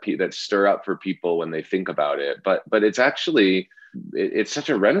it that stir up for people when they think about it. But it's actually, it's such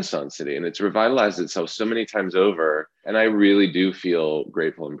a Renaissance city, and it's revitalized itself so many times over. And I really do feel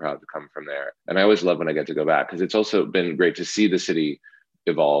grateful and proud to come from there. And I always love when I get to go back, because it's also been great to see the city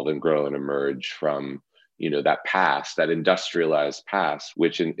evolve and grow and emerge from that past, that industrialized past,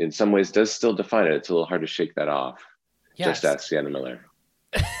 which in some ways does still define it. It's a little hard to shake that off. Yes. Just ask Sienna Miller.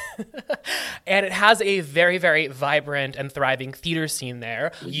 And it has a very, very vibrant and thriving theater scene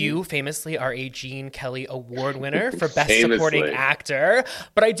there. Mm-hmm. You famously are a Gene Kelly Award winner for Best Supporting Actor.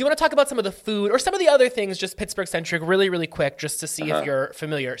 But I do want to talk about some of the food or some of the other things, just Pittsburgh-centric, really, really quick, just to see if you're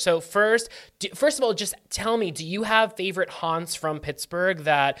familiar. So first of all, just tell me, do you have favorite haunts from Pittsburgh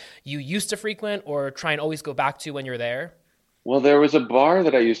that you used to frequent or try and always go back to when you're there? Well, there was a bar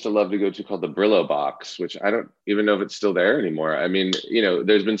that I used to love to go to called the Brillo Box, which I don't even know if it's still there anymore. I mean,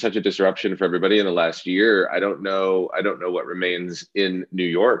 there's been such a disruption for everybody in the last year. I don't know what remains in New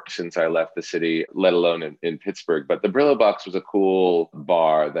York since I left the city, let alone in Pittsburgh. But the Brillo Box was a cool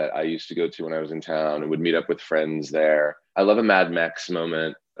bar that I used to go to when I was in town and would meet up with friends there. I love a Mad Mex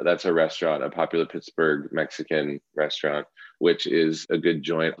moment That's a restaurant, a popular Pittsburgh Mexican restaurant, which is a good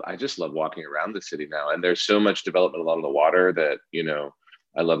joint. I just love walking around the city now. And there's so much development along the water that,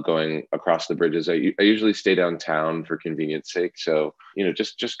 I love going across the bridges. I usually stay downtown for convenience sake. So,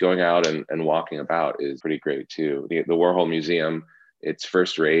 just going out and walking about is pretty great too. The Warhol Museum, it's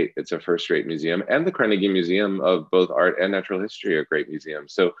first rate. It's a first rate museum. And the Carnegie Museum of both art and natural history are great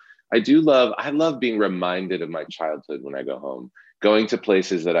museums. So I love being reminded of my childhood when I go home, going to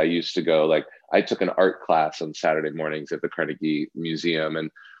places that I used to go. Like I took an art class on Saturday mornings at the Carnegie Museum.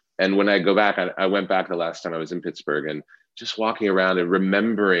 And when I go back, I went back the last time I was in Pittsburgh, and just walking around and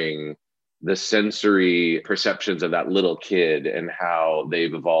remembering the sensory perceptions of that little kid and how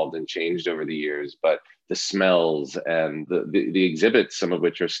they've evolved and changed over the years. But the smells and the exhibits, some of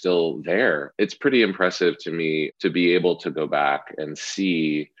which are still there. It's pretty impressive to me to be able to go back and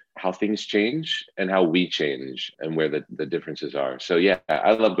see how things change and how we change and where the differences are. So yeah,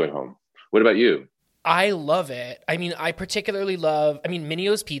 I love going home. What about you? I love it. I mean, I particularly love,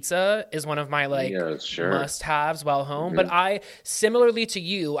 Minio's Pizza is one of my must-haves while home. Mm-hmm. But similarly to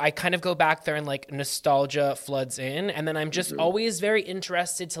you, I kind of go back there and nostalgia floods in. And then I'm just always very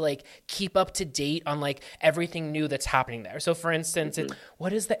interested to keep up to date on everything new that's happening there. So for instance,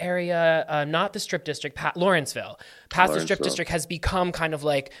 what is the area, not the Strip District, Lawrenceville. The Strip District has become kind of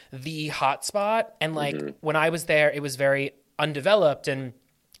the hot spot. And when I was there, it was very undeveloped, and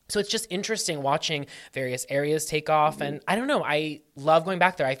so it's just interesting watching various areas take off. And I don't know, I love going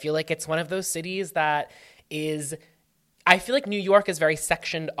back there. I feel like it's one of those cities that I feel like New York is very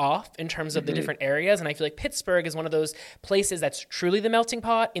sectioned off in terms of the different areas. And I feel like Pittsburgh is one of those places that's truly the melting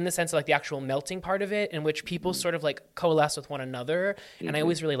pot, in the sense of the actual melting part of it, in which people sort of coalesce with one another. And I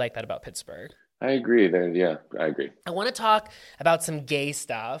always really like that about Pittsburgh. I agree. Yeah, I agree. I want to talk about some gay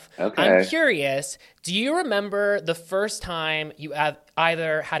stuff. Okay. I'm curious, do you remember the first time you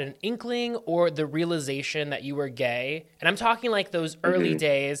either had an inkling or the realization that you were gay? And I'm talking those early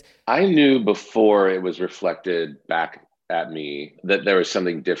days. I knew before it was reflected back at me that there was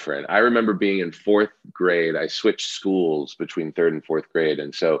something different. I remember being in fourth grade. I switched schools between third and fourth grade.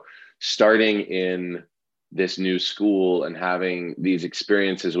 And so starting in this new school and having these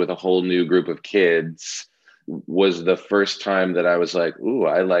experiences with a whole new group of kids was the first time that I was like, ooh,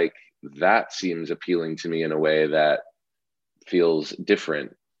 that seems appealing to me in a way that feels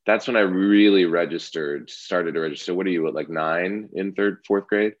different. That's when I really started to register. What are you at, 9 in fourth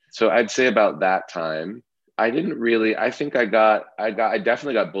grade? So I'd say about that time. I think I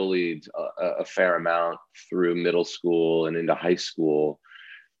definitely got bullied a fair amount through middle school and into high school.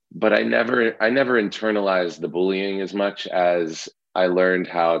 But I never internalized the bullying as much as I learned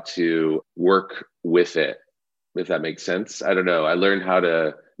how to work with it, if that makes sense. I don't know. I learned how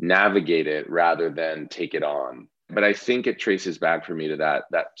to navigate it rather than take it on. But I think it traces back for me to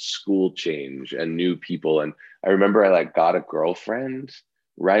that school change and new people. And I remember I got a girlfriend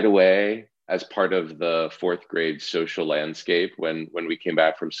right away as part of the fourth grade social landscape when we came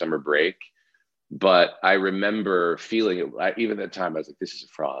back from summer break. But I remember feeling it, even at the time, I was like, this is a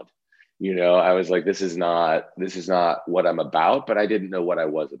fraud. I was like, this is not what I'm about, but I didn't know what I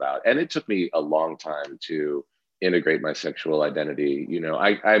was about. And it took me a long time to integrate my sexual identity.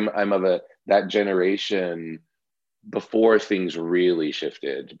 I'm of that generation before things really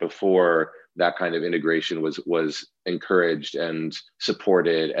shifted, before that kind of integration was encouraged and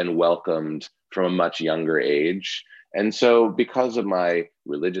supported and welcomed from a much younger age. And so because of my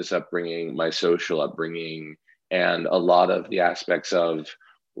religious upbringing, my social upbringing, and a lot of the aspects of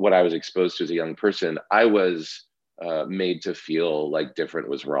what I was exposed to as a young person, I was made to feel like different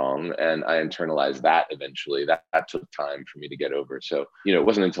was wrong. And I internalized that eventually. That took time for me to get over. So, it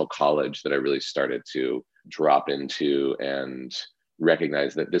wasn't until college that I really started to drop into and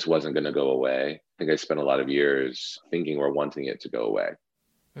recognize that this wasn't going to go away. I think I spent a lot of years thinking or wanting it to go away.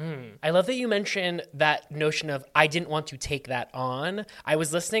 I love that you mentioned that notion of I didn't want to take that on. I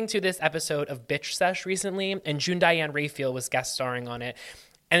was listening to this episode of Bitch Sesh recently, and June Diane Raphael was guest starring on it.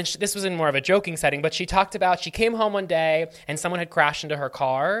 And this was in more of a joking setting, but she talked about she came home one day and someone had crashed into her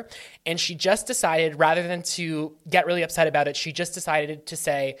car, and she just decided, rather than to get really upset about it, she just decided to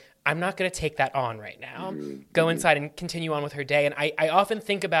say, I'm not going to take that on right now. Go inside and continue on with her day. And I often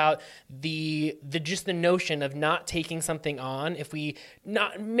think about the notion of not taking something on if we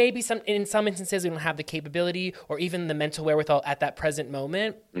in some instances we don't have the capability or even the mental wherewithal at that present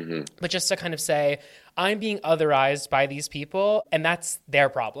moment. But just to kind of say, I'm being otherized by these people, and that's their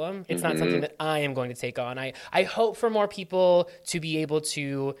problem. It's not something that I am going to take on. I hope for more people to be able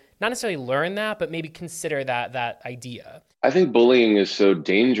to not necessarily learn that, but maybe consider that idea. I think bullying is so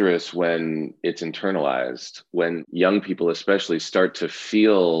dangerous when it's internalized, when young people especially start to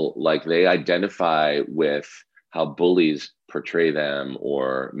feel like they identify with how bullies portray them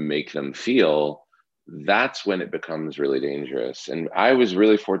or make them feel. That's when it becomes really dangerous. And I was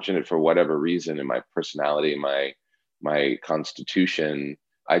really fortunate, for whatever reason, in my personality, my constitution,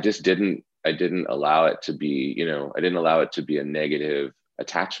 I didn't allow it to be, I didn't allow it to be a negative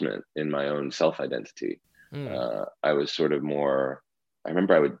attachment in my own self-identity. I was sort of more, I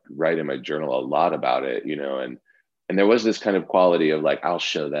remember I would write in my journal a lot about it, and there was this kind of quality of like, I'll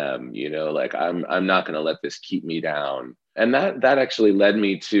show them, like I'm not going to let this keep me down. And that actually led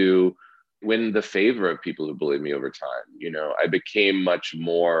me to win the favor of people who bullied me over time. I became much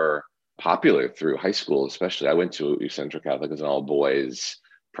more popular through high school, especially. I went to East Central Catholic as an all boys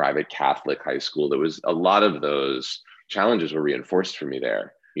private Catholic high school. There was a lot of those challenges were reinforced for me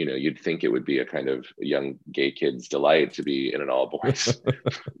there. You'd think it would be a kind of young gay kid's delight to be in an all boys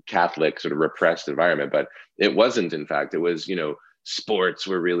Catholic sort of repressed environment, but it wasn't. In fact, it was, sports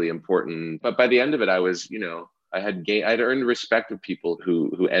were really important. But by the end of it, I was, I'd earned the respect of people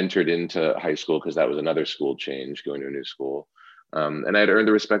who entered into high school, because that was another school change, going to a new school. And I'd earned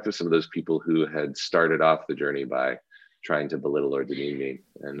the respect of some of those people who had started off the journey by trying to belittle or demean me.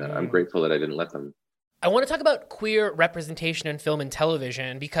 And I'm grateful that I didn't let them. I want to talk about queer representation in film and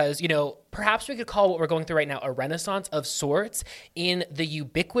television because, perhaps we could call what we're going through right now a renaissance of sorts in the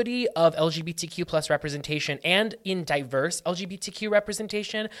ubiquity of LGBTQ plus representation and in diverse LGBTQ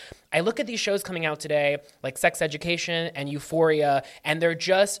representation. I look at these shows coming out today, like Sex Education and Euphoria, and they're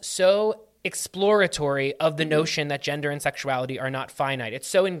just so exploratory of the notion that gender and sexuality are not finite. It's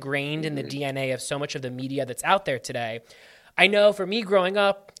so ingrained in the DNA of so much of the media that's out there today. I know for me growing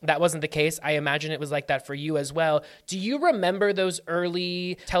up, that wasn't the case. I imagine it was like that for you as well. Do you remember those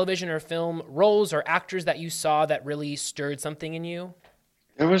early television or film roles or actors that you saw that really stirred something in you?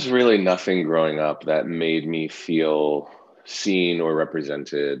 There was really nothing growing up that made me feel seen or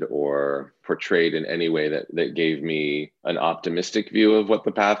represented or portrayed in any way that gave me an optimistic view of what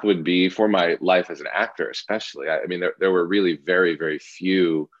the path would be for my life as an actor, especially. I mean, there were really very, very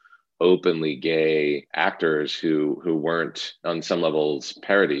few openly gay actors who weren't on some levels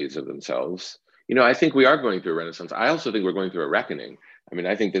parodies of themselves. I think we are going through a renaissance. I also think we're going through a reckoning. I mean,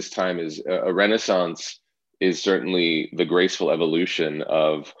 I think this time is a renaissance is certainly the graceful evolution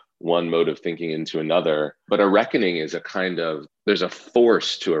of one mode of thinking into another, but a reckoning is there's a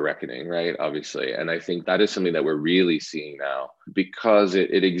force to a reckoning, right? Obviously. And I think that is something that we're really seeing now, because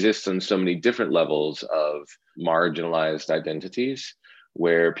it exists on so many different levels of marginalized identities,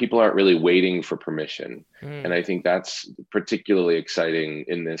 where people aren't really waiting for permission. And I think that's particularly exciting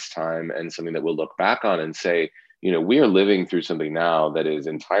in this time, and something that we'll look back on and say, we are living through something now that is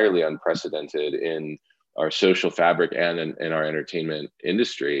entirely unprecedented in our social fabric and in our entertainment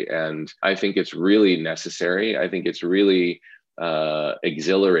industry. And I think it's really necessary. I think it's really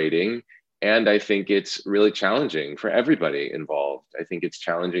exhilarating. And I think it's really challenging for everybody involved. I think it's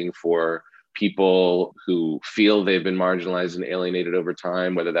challenging for people who feel they've been marginalized and alienated over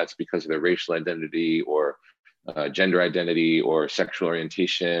time, whether that's because of their racial identity or gender identity or sexual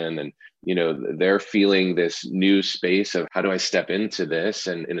orientation. And, they're feeling this new space of, how do I step into this,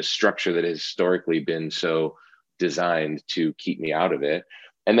 and in a structure that has historically been so designed to keep me out of it.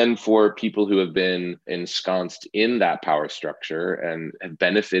 And then for people who have been ensconced in that power structure and have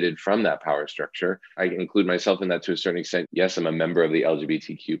benefited from that power structure, I include myself in that to a certain extent. Yes, I'm a member of the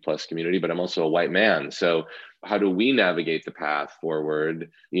LGBTQ plus community, but I'm also a white man. So how do we navigate the path forward,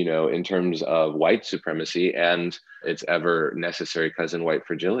 in terms of white supremacy and its ever necessary cousin, white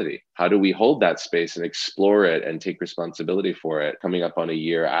fragility? How do we hold that space and explore it and take responsibility for it? Coming up on a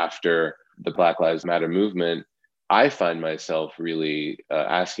year after the Black Lives Matter movement, I find myself really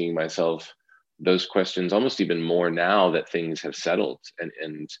asking myself those questions almost even more now that things have settled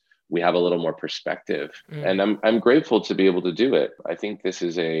and we have a little more perspective. And I'm grateful to be able to do it. I think this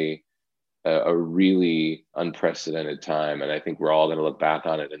is a really unprecedented time. And I think we're all going to look back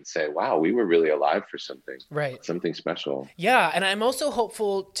on it and say, wow, we were really alive for something, right? Something special. Yeah. And I'm also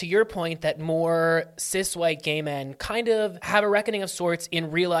hopeful, to your point, that more cis white gay men kind of have a reckoning of sorts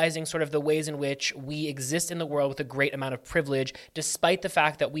in realizing sort of the ways in which we exist in the world with a great amount of privilege, despite the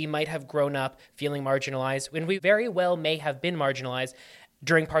fact that we might have grown up feeling marginalized, when we very well may have been marginalized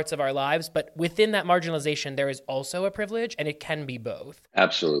during parts of our lives, but within that marginalization, there is also a privilege, and it can be both.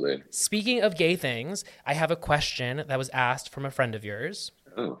 Absolutely. Speaking of gay things, I have a question that was asked from a friend of yours.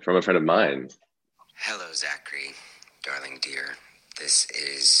 Oh, from a friend of mine. Hello, Zachary, darling dear. This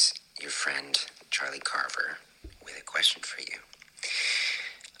is your friend, Charlie Carver, with a question for you.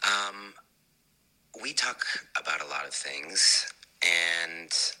 we talk about a lot of things,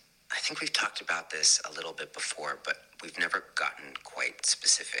 and I think we've talked about this a little bit before, but we've never gotten quite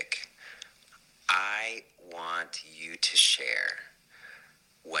specific. I want you to share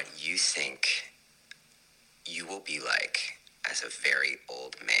what you think you will be like as a very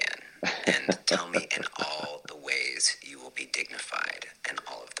old man, and tell me in all the ways you will be dignified and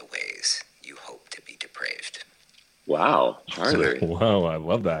all of the ways you hope to be depraved. Wow, Charlie. Whoa, I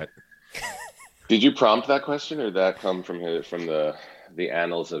love that. Did you prompt that question, or did that come from the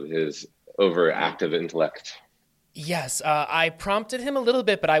annals of his overactive intellect? Yes, I prompted him a little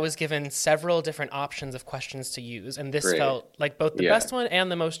bit, but I was given several different options of questions to use, and this Great. felt like both the best one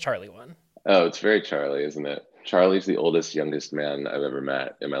and the most Charlie one. Oh, it's very Charlie, isn't it? Charlie's the oldest, youngest man I've ever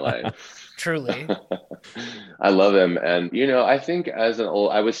met in my life. Truly. I love him. And, I think I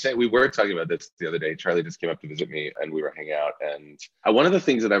was saying, we were talking about this the other day. Charlie just came up to visit me and we were hanging out. And one of the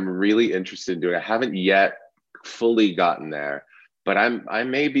things that I'm really interested in doing, I haven't yet fully gotten there, but I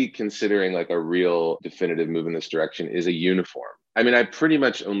may be considering like a real definitive move in this direction, is a uniform. I mean, I pretty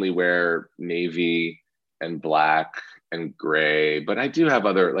much only wear navy and black and gray, but I do have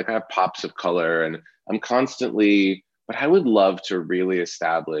I have pops of color, and I'm constantly, but I would love to really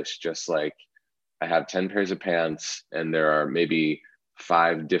establish just like, I have 10 pairs of pants and there are maybe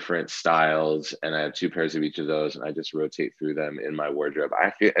 5 different styles, and I have 2 pairs of each of those, and I just rotate through them in my wardrobe.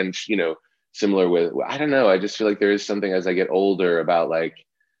 I feel, and similar with, I don't know, I just feel like there is something as I get older about like,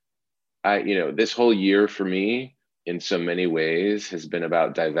 this whole year for me in so many ways has been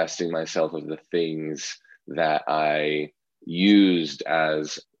about divesting myself of the things that I used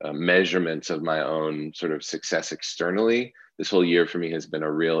as measurements of my own sort of success externally. This whole year for me has been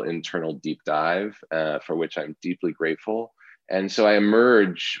a real internal deep dive, for which I'm deeply grateful. And so I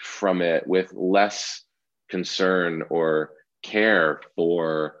emerge from it with less concern or care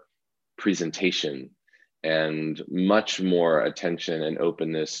for presentation and much more attention and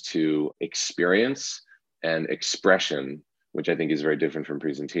openness to experience and expression, which I think is very different from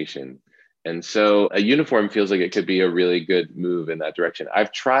presentation. And so a uniform feels like it could be a really good move in that direction.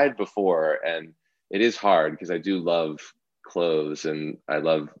 I've tried before, and it is hard because I do love clothes and I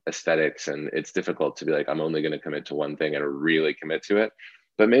love aesthetics, and it's difficult to be like, I'm only going to commit to one thing and really commit to it.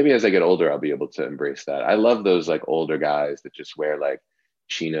 But maybe as I get older, I'll be able to embrace that. I love those like older guys that just wear like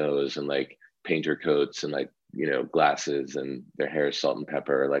chinos and like painter coats and like, glasses, and their hair is salt and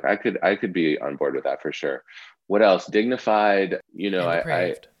pepper. Like I could be on board with that for sure. What else? Dignified,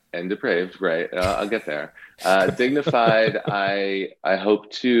 and depraved, right? I'll get there. Dignified, I hope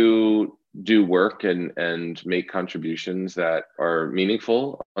to do work and make contributions that are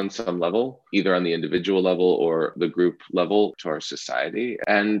meaningful on some level, either on the individual level or the group level to our society.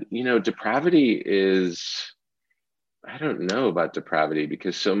 And, depravity is, I don't know about depravity,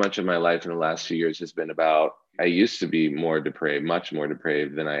 because so much of my life in the last few years has been about, I used to be more depraved, much more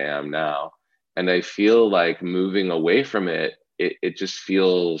depraved than I am now. And I feel like moving away from it, it just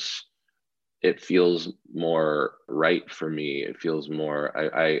feels more right for me. It feels more,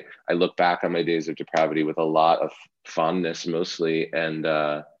 I look back on my days of depravity with a lot of fondness mostly. And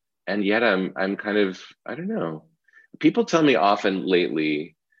yet I'm kind of, I don't know. People tell me often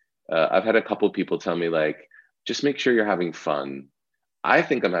lately, I've had a couple people tell me like, just make sure you're having fun. I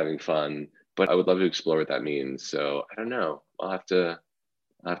think I'm having fun, but I would love to explore what that means. So I don't know. I'll have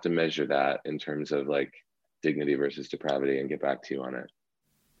to measure that in terms of like dignity versus depravity and get back to you on it.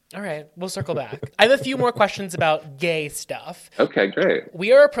 All right, we'll circle back. I have a few more questions about gay stuff. Okay, great.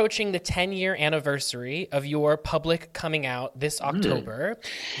 We are approaching the 10-year anniversary of your public coming out this October.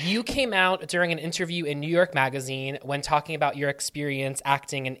 You came out during an interview in New York Magazine when talking about your experience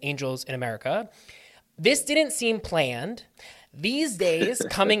acting in Angels in America. This didn't seem planned. These days,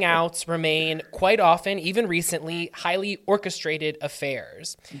 coming outs remain quite often, even recently, highly orchestrated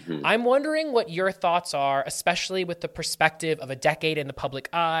affairs. Mm-hmm. I'm wondering what your thoughts are, especially with the perspective of a decade in the public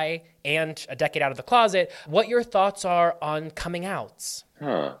eye and a decade out of the closet, what your thoughts are on coming outs.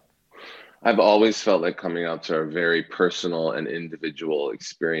 I've always felt like coming outs are a very personal and individual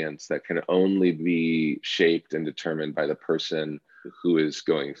experience that can only be shaped and determined by the person who is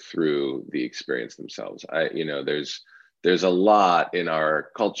going through the experience themselves. There's a lot in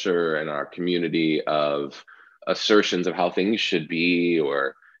our culture and our community of assertions of how things should be,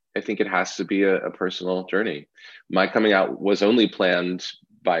 or I think it has to be a personal journey. My coming out was only planned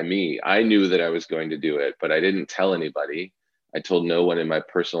by me. I knew that I was going to do it, but I didn't tell anybody. I told no one in my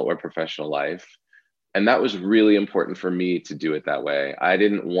personal or professional life. And that was really important for me to do it that way. I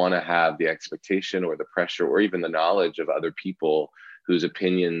didn't want to have the expectation or the pressure or even the knowledge of other people whose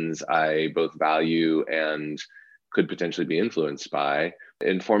opinions I both value and could potentially be influenced by,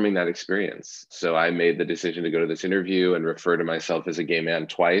 informing that experience. So I made the decision to go to this interview and refer to myself as a gay man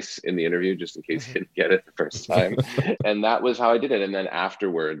twice in the interview, just in case you didn't get it the first time. And that was how I did it. And then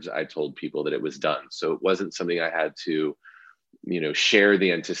afterwards, I told people that it was done. So it wasn't something I had to, share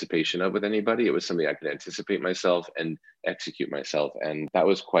the anticipation of with anybody. It was something I could anticipate myself and execute myself. And that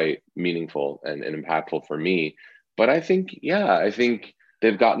was quite meaningful and impactful for me. But I think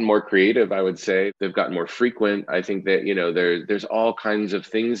they've gotten more creative, I would say. They've gotten more frequent. I think that, there's all kinds of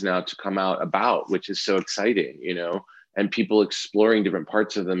things now to come out about, which is so exciting, and people exploring different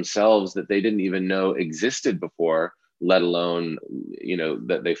parts of themselves that they didn't even know existed before, let alone,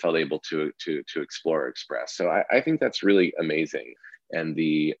 that they felt able to explore or express. So I think that's really amazing. And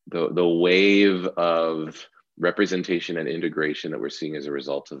the wave of representation and integration that we're seeing as a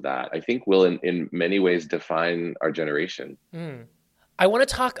result of that, I think will in many ways define our generation. I want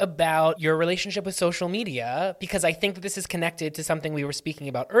to talk about your relationship with social media, because I think that this is connected to something we were speaking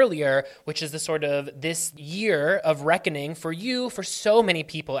about earlier, which is the sort of this year of reckoning for you, for so many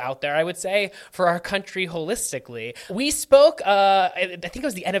people out there, I would say, for our country holistically. We spoke, I think it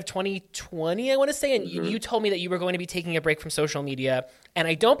was the end of 2020, I want to say, and you told me that you were going to be taking a break from social media. And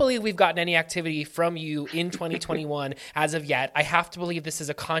I don't believe we've gotten any activity from you in 2021 as of yet. I have to believe this is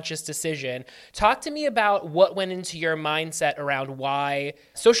a conscious decision. Talk to me about what went into your mindset around why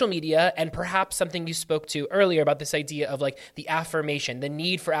social media, and perhaps something you spoke to earlier about this idea of like the affirmation, the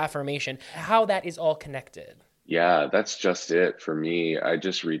need for affirmation, how that is all connected. Yeah, that's just it for me. I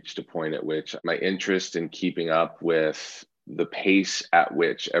just reached a point at which my interest in keeping up with the pace at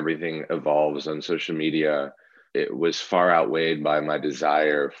which everything evolves on social media, it was far outweighed by my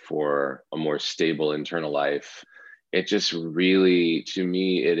desire for a more stable internal life. It just really, to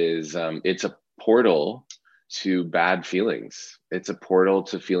me, it's a portal to bad feelings. It's a portal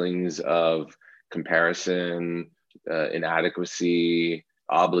to feelings of comparison, inadequacy,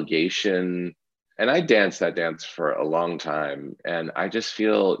 obligation. And I danced that dance for a long time. And I just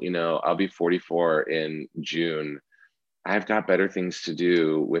feel, I'll be 44 in June. I've got better things to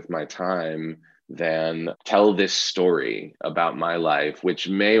do with my time than tell this story about my life, which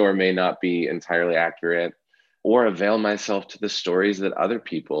may or may not be entirely accurate, or avail myself to the stories that other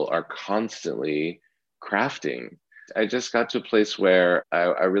people are constantly crafting. I just got to a place where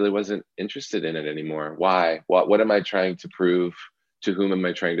I really wasn't interested in it anymore. Why? What am I trying to prove? To whom am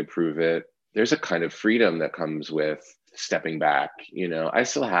I trying to prove it? There's a kind of freedom that comes with stepping back. I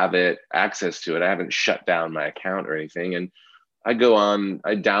still have access to it. I haven't shut down my account or anything. And I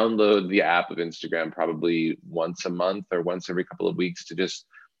download the app of Instagram probably once a month or once every couple of weeks to just,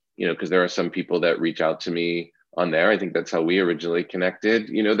 because there are some people that reach out to me on there. I think that's how we originally connected.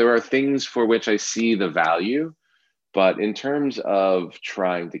 There are things for which I see the value, but in terms of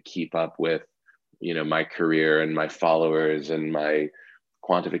trying to keep up with, my career and my followers and my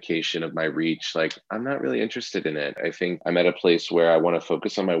quantification of my reach, like I'm not really interested in it. I think I'm at a place where I want to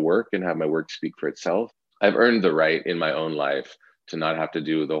focus on my work and have my work speak for itself. I've earned the right in my own life to not have to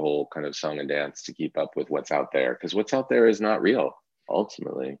do the whole kind of song and dance to keep up with what's out there, because what's out there is not real,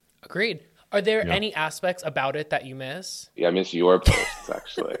 ultimately. Agreed. Are there any aspects about it that you miss? Yeah, I miss your posts,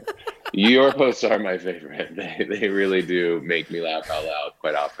 actually. Your posts are my favorite. They really do make me laugh out loud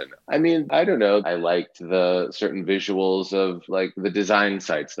quite often. I mean, I don't know. I liked the certain visuals of like the design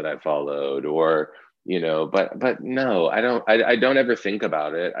sites that I followed, or but no, I don't ever think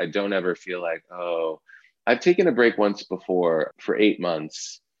about it. I don't ever feel like, oh, I've taken a break once before for 8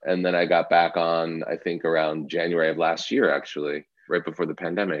 months. And then I got back on, I think around January of last year, actually, right before the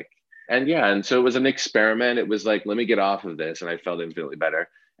pandemic. And so it was an experiment. It was like, let me get off of this. And I felt infinitely better.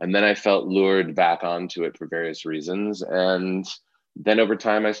 And then I felt lured back onto it for various reasons. And then over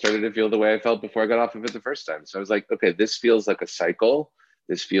time, I started to feel the way I felt before I got off of it the first time. So I was like, okay, this feels like a cycle.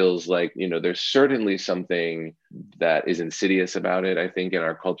 This feels like, there's certainly something that is insidious about it, I think, in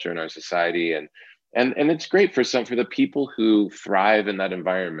our culture and our society. And it's great for the people who thrive in that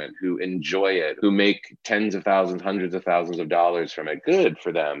environment, who enjoy it, who make tens of thousands, hundreds of thousands of dollars from it. Good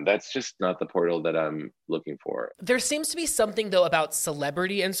for them. That's just not the portal that I'm looking for. There seems to be something, though, about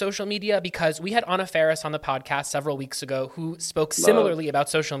celebrity and social media, because we had Anna Faris on the podcast several weeks ago who spoke similarly about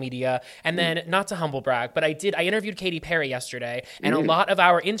social media. And then, not to humble brag, but I interviewed Katy Perry yesterday, and a lot of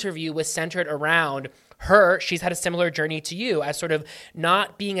our interview was centered around her. She's had a similar journey to you, as sort of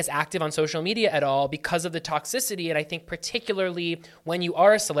not being as active on social media at all because of the toxicity. And I think particularly when you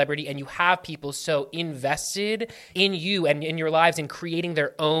are a celebrity and you have people so invested in you and in your lives and creating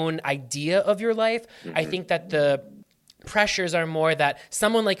their own idea of your life, I think that the pressures are more that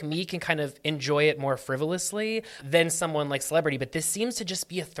someone like me can kind of enjoy it more frivolously than someone like celebrity. But this seems to just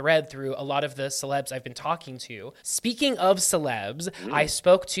be a thread through a lot of the celebs I've been talking to. Speaking of celebs, I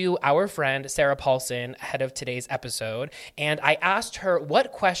spoke to our friend Sarah Paulson ahead of today's episode, and I asked her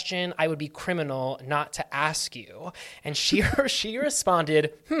what question I would be criminal not to ask you. And she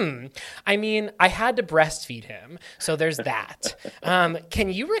responded, I mean, I had to breastfeed him. So there's that.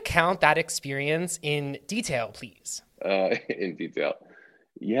 Can you recount that experience in detail, please? In detail.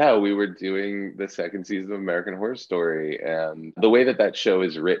 Yeah, we were doing the second season of American Horror Story, and the way that that show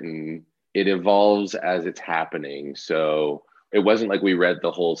is written, it evolves as it's happening. So it wasn't like we read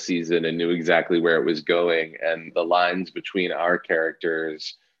the whole season and knew exactly where it was going, and the lines between our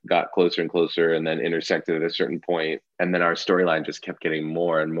characters got closer and closer and then intersected at a certain point, and then our storyline just kept getting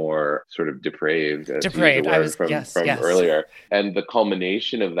more and more sort of depraved. I was from earlier, and the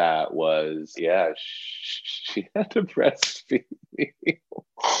culmination of that was, she had to breastfeed me.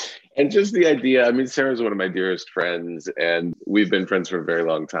 And just the idea, I mean, Sarah's one of my dearest friends, and we've been friends for a very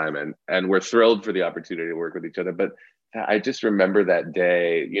long time, and we're thrilled for the opportunity to work with each other. But I just remember that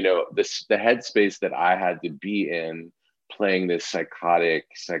day, you know, the headspace that I had to be in, playing this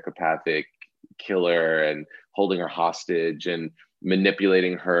psychopathic killer and holding her hostage and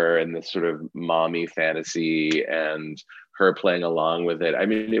manipulating her in this sort of mommy fantasy, and her playing along with it. I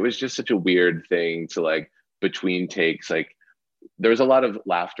mean, it was just such a weird thing to, like, between takes, like, there was a lot of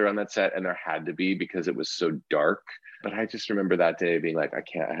laughter on that set, and there had to be because it was so dark. But I just remember that day being like, I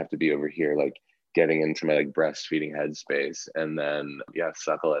have to be over here, like, getting into my, like, breastfeeding headspace, and then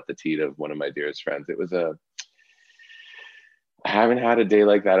suckle at the teat of one of my dearest friends. I haven't had a day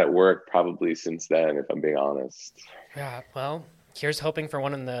like that at work probably since then, if I'm being honest. Yeah, well, here's hoping for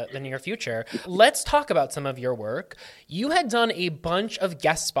one in the near future. Let's talk about some of your work. You had done a bunch of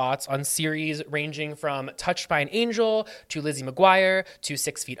guest spots on series ranging from Touched by an Angel to Lizzie McGuire to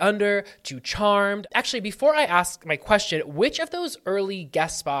 6 Feet Under to Charmed. Actually, before I ask my question, which of those early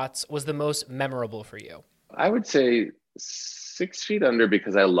guest spots was the most memorable for you? I would say 6 Feet Under,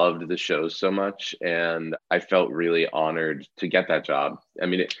 because I loved the show so much and I felt really honored to get that job. I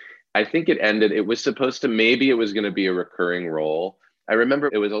mean, I think it was supposed to, maybe it was going to be a recurring role. I remember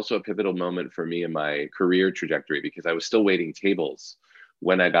it was also a pivotal moment for me in my career trajectory because I was still waiting tables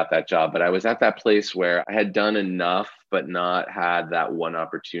when I got that job. But I was at that place where I had done enough, but not had that one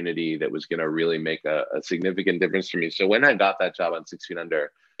opportunity that was going to really make a significant difference for me. So when I got that job on 6 Feet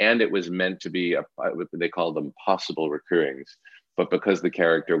Under, and it was meant to be, they call them possible recurrings, but because the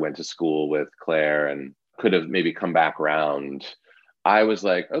character went to school with Claire and could have maybe come back around, I was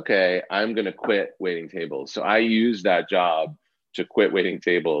like, okay, I'm going to quit waiting tables. So I used that job to quit waiting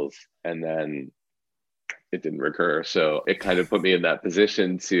tables, and then it didn't recur. So it kind of put me in that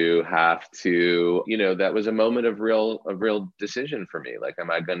position to have to, that was a moment of real decision for me. Like,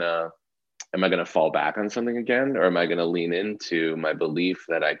 am I going to fall back on something again? Or am I going to lean into my belief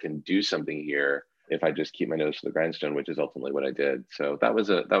that I can do something here if I just keep my nose to the grindstone, which is ultimately what I did. So that was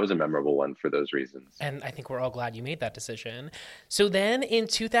a memorable one for those reasons. And I think we're all glad you made that decision. So then in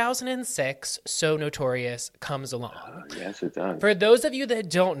 2006, So Notorious comes along. Yes, it does. For those of you that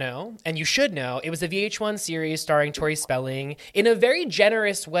don't know, and you should know, it was a VH1 series starring Tori Spelling. In a very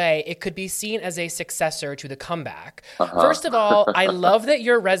generous way, it could be seen as a successor to The Comeback. First of all, I love that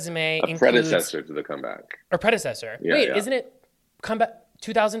your resume includes... predecessor to The Comeback. Or predecessor. Isn't it Comeback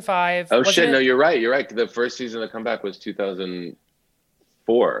 2005? Oh, shit, no, you're right. The first season of The Comeback was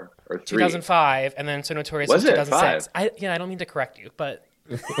 2004 or 3. 2005, and then So Notorious was 2006. I don't mean to correct you, but...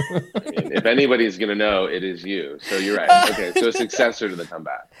 If anybody's going to know, it is you. So you're right. Okay, so a successor to The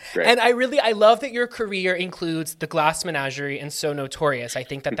Comeback. Great. And I love that your career includes The Glass Menagerie and So Notorious. I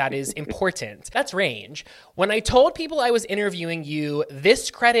think that is important. That's range. When I told people I was interviewing you, this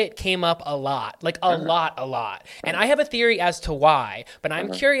credit came up a lot. Like a lot. And I have a theory as to why, but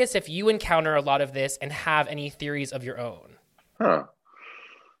I'm curious if you encounter a lot of this and have any theories of your own.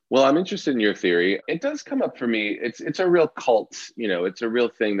 Well, I'm interested in your theory. It does come up for me. It's a real cult, it's a real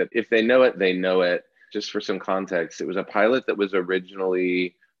thing that if they know it, they know it. Just for some context, it was a pilot that was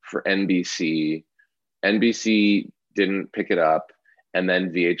originally for NBC. NBC didn't pick it up. And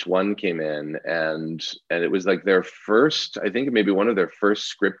then VH1 came in and it was like their first, I think maybe one of their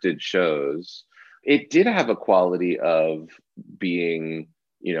first scripted shows. It did have a quality of being,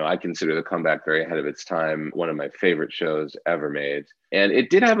 I consider The Comeback very ahead of its time, one of my favorite shows ever made. And it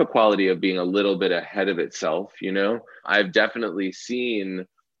did have a quality of being a little bit ahead of itself, I've definitely seen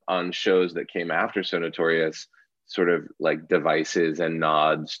on shows that came after So Notorious sort of like devices and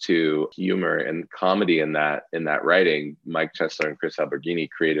nods to humor and comedy in that writing. Mike Chesler and Chris Alberghini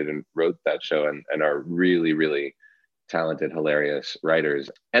created and wrote that show and are really, really talented, hilarious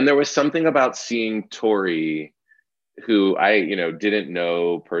writers. And there was something about seeing Tori, who I, didn't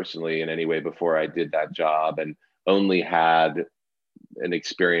know personally in any way before I did that job, and only had an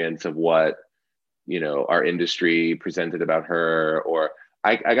experience of what, our industry presented about her. Or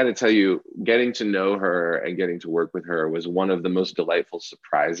I got to tell you, getting to know her and getting to work with her was one of the most delightful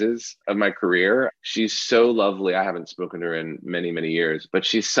surprises of my career. She's so lovely. I haven't spoken to her in many, many years, but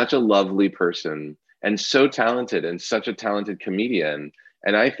she's such a lovely person and so talented, and such a talented comedian.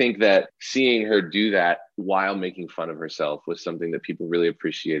 And I think that seeing her do that while making fun of herself was something that people really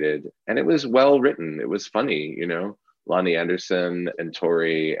appreciated. And it was well written. It was funny, Lonnie Anderson and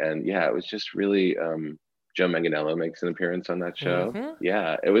Tori. And yeah, it was just really, Joe Manganiello makes an appearance on that show. Mm-hmm.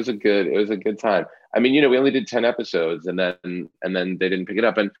 Yeah, it was a good time. I mean, we only did 10 episodes and then they didn't pick it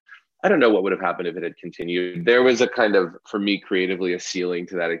up. And I don't know what would have happened if it had continued. There was a kind of, for me creatively, a ceiling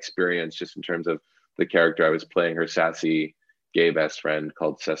to that experience, just in terms of the character I was playing, her sassy gay best friend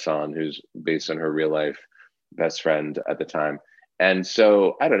called Cesson, who's based on her real life best friend at the time. And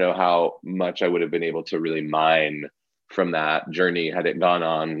so I don't know how much I would have been able to really mine from that journey had it gone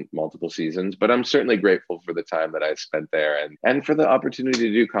on multiple seasons, but I'm certainly grateful for the time that I spent there, and for the opportunity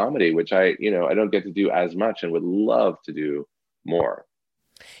to do comedy, which I don't get to do as much and would love to do more.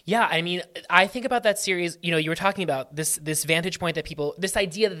 Yeah, I mean, I think about that series, you were talking about this vantage point that people, this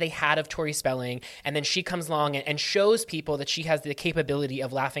idea that they had of Tori Spelling, and then she comes along and shows people that she has the capability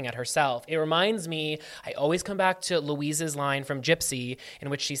of laughing at herself. It reminds me, I always come back to Louise's line from Gypsy, in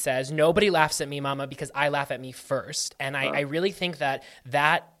which she says, "Nobody laughs at me, mama, because I laugh at me first." And I really think that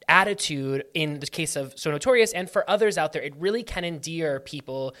attitude, in the case of So Notorious and for others out there, it really can endear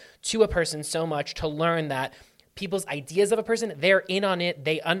people to a person so much, to learn that people's ideas of a person, they're in on it,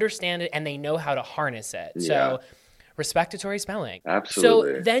 they understand it, and they know how to harness it. Yeah. So respect to Tori Spelling.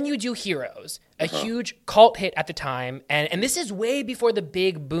 Absolutely. So then you do Heroes, a huge cult hit at the time. And this is way before the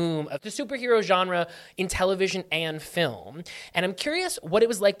big boom of the superhero genre in television and film. And I'm curious what it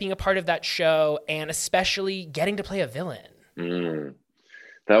was like being a part of that show, and especially getting to play a villain.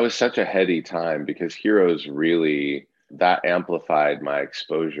 That was such a heady time, because Heroes really, that amplified my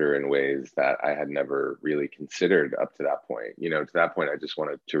exposure in ways that I had never really considered up to that point. To that point, I just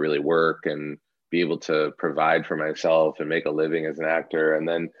wanted to really work and be able to provide for myself and make a living as an actor. And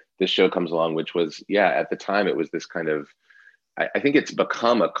then this show comes along, which was, at the time, it was this kind of, I think it's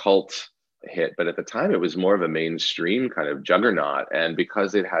become a cult hit, but at the time it was more of a mainstream kind of juggernaut. And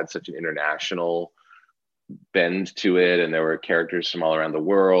because it had such an international bend to it, and there were characters from all around the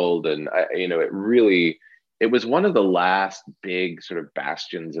world, and it was one of the last big sort of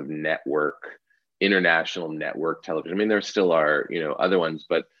bastions of international network television. I mean, there still are, other ones,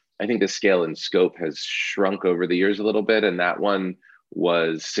 but I think the scale and scope has shrunk over the years a little bit, and that one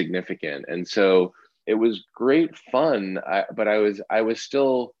was significant. And so it was great fun, but I was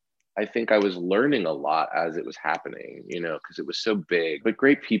still, I think I was learning a lot as it was happening, because it was so big. But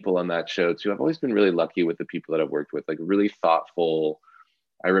great people on that show too. I've always been really lucky with the people that I've worked with, like really thoughtful.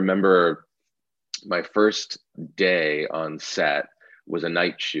 I remember my first day on set was a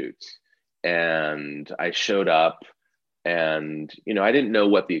night shoot, and I showed up, and I didn't know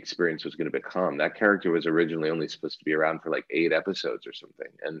what the experience was going to become. That character was originally only supposed to be around for like 8 episodes or something,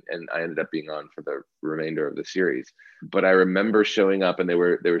 and I ended up being on for the remainder of the series. But I remember showing up, and they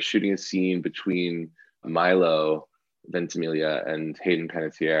were shooting a scene between Milo Ventimiglia and Hayden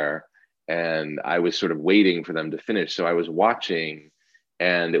Panettiere, and I was sort of waiting for them to finish. So I was watching,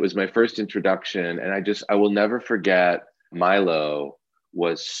 and it was my first introduction, and I will never forget. Milo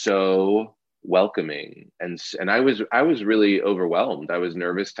was so welcoming, and I was really overwhelmed. I was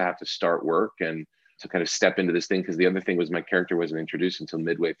nervous to have to start work and to kind of step into this thing, because the other thing was my character wasn't introduced until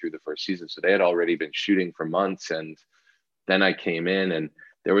midway through the first season, so they had already been shooting for months. And then I came in, and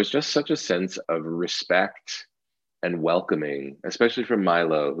there was just such a sense of respect and welcoming, especially from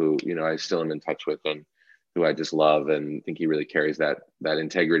Milo, who I still am in touch with, and who I just love, and think he really carries that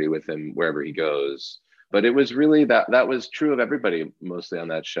integrity with him wherever he goes. But it was really that was true of everybody mostly on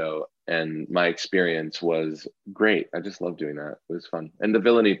that show. And my experience was great. I just loved doing that. It was fun. And the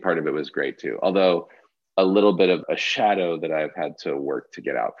villainy part of it was great too. Although a little bit of a shadow that I've had to work to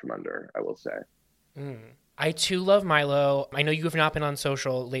get out from under, I will say. I too love Milo. I know you have not been on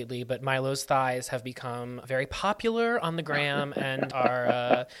social lately, but Milo's thighs have become very popular on the gram and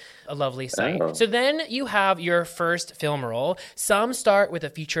are a lovely sight. Oh. So then you have your first film role. Some start with a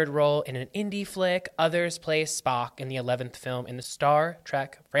featured role in an indie flick. Others play Spock in the 11th film in the Star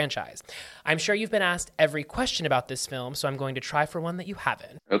Trek franchise. I'm sure you've been asked every question about this film, so I'm going to try for one that you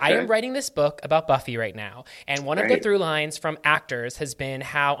haven't. I Okay. am writing this book about Buffy right now, and one of the Great. through lines from actors has been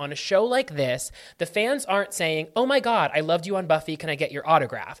how on a show like this, the fans aren't saying, "Oh my God, I loved you on Buffy, can I get your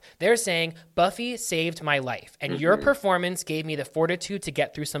autograph?" They're saying, "Buffy saved my life, and your performance gave me the fortitude to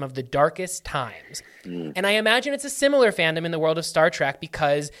get through some of the darkest times." And I imagine it's a similar fandom in the world of Star Trek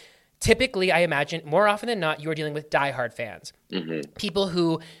because typically, I imagine, more often than not, you are dealing with diehard fans. People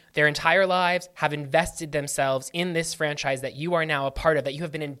who their entire lives have invested themselves in this franchise that you are now a part of, that you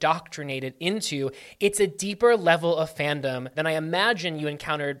have been indoctrinated into. It's a deeper level of fandom than I imagine you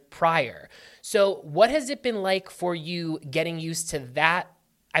encountered prior. So what has it been like for you getting used to that?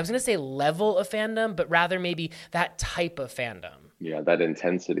 I was going to say level of fandom, but rather maybe that type of fandom. Yeah, that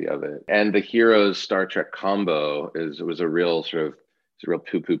intensity of it. And the Heroes Star Trek combo was a real sort of, it's a real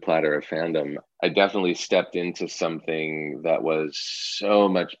poo-poo platter of fandom. I definitely stepped into something that was so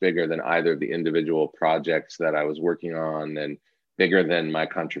much bigger than either of the individual projects that I was working on, and bigger than my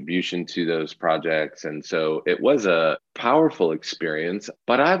contribution to those projects. And so it was a powerful experience.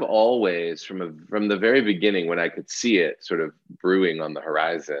 But I've always, from the very beginning, when I could see it sort of brewing on the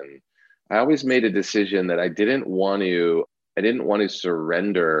horizon, I always made a decision that I didn't want to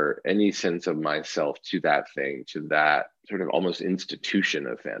surrender any sense of myself to that thing, to that sort of almost institution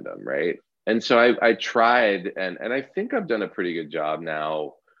of fandom, right? And so I tried, and I think I've done a pretty good job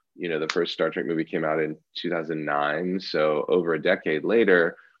now. You know, the first Star Trek movie came out in 2009, so over a decade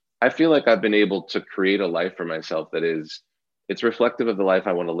later, I feel like I've been able to create a life for myself that it's reflective of the life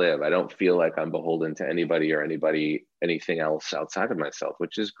I want to live. I don't feel like I'm beholden to anybody or anything else outside of myself,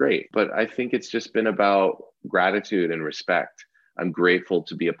 which is great. But I think it's just been about gratitude and respect. I'm grateful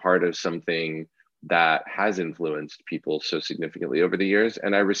to be a part of something that has influenced people so significantly over the years.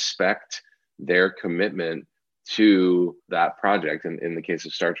 And I respect their commitment to that project. And in the case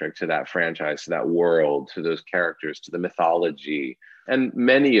of Star Trek, to that franchise, to that world, to those characters, to the mythology. And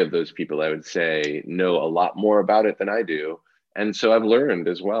many of those people, I would say, know a lot more about it than I do. And so I've learned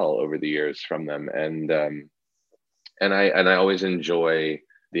as well over the years from them. And I always enjoy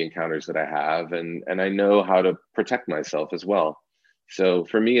the encounters that I have, and I know how to protect myself as well. So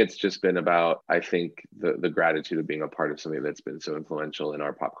for me, it's just been about, I think, the gratitude of being a part of something that's been so influential in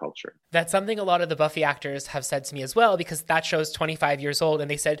our pop culture. That's something a lot of the Buffy actors have said to me as well, because that show's 25 years old.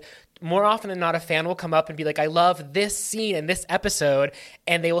 And they said more often than not, a fan will come up and be like, "I love this scene in this episode,"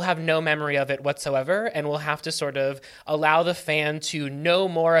 and they will have no memory of it whatsoever. And will have to sort of allow the fan to know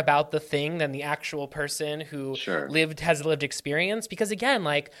more about the thing than the actual person who has lived experience. Because again,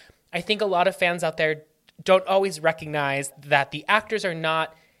 like, I think a lot of fans out there don't always recognize that the actors are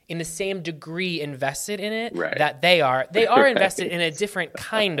not in the same degree invested in it that they are. They are invested in a different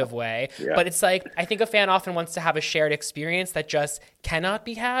kind of way. But it's like, I think a fan often wants to have a shared experience that just cannot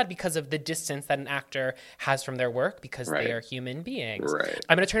be had because of the distance that an actor has from their work, because they are human beings.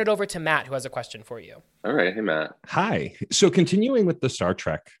 I'm going to turn it over to Matt, who has a question for you. All right. Hey, Matt. Hi. So continuing with the Star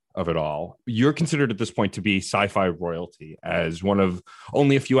Trek of it all, you're considered at this point to be sci-fi royalty, as one of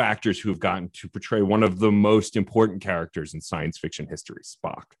only a few actors who have gotten to portray one of the most important characters in science fiction history,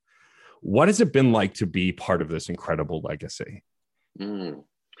 Spock. What has it been like to be part of this incredible legacy?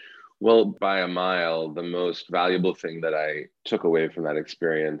 Well, by a mile, the most valuable thing that I took away from that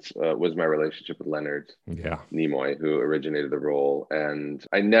experience was my relationship with Leonard Nimoy, who originated the role. And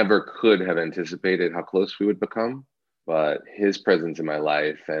I never could have anticipated how close we would become. But his presence in my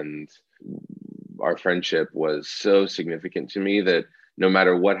life and our friendship was so significant to me that no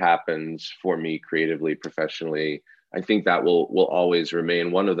matter what happens for me creatively, professionally, I think that will always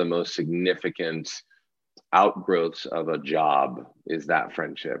remain one of the most significant outgrowths of a job, is that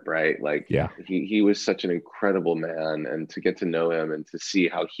friendship, right? Like, he was such an incredible man, and to get to know him and to see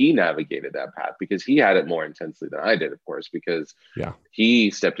how he navigated that path, because he had it more intensely than I did, of course, because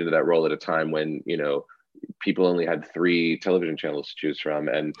he stepped into that role at a time when, you know, people only had 3 television channels to choose from,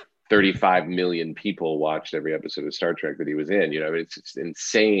 and 35 million people watched every episode of Star Trek that he was in. You know, it's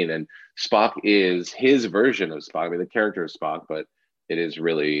insane. And Spock is his version of Spock. I mean, the character of Spock, but it is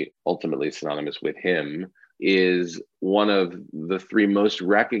really ultimately synonymous with him, is one of the 3 most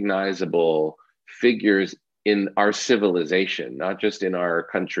recognizable figures in our civilization, not just in our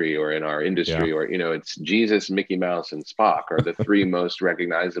country or in our industry, or, you know, it's Jesus, Mickey Mouse, and Spock are the 3 most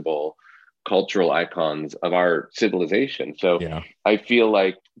recognizable cultural icons of our civilization. So I feel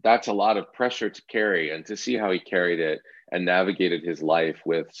like that's a lot of pressure to carry, and to see how he carried it and navigated his life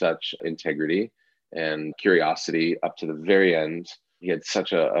with such integrity and curiosity up to the very end. He had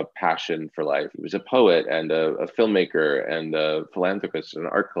such a passion for life. He was a poet and a filmmaker and a philanthropist and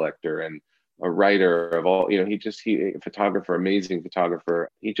an art collector and a writer of all, you know, he photographer, amazing photographer.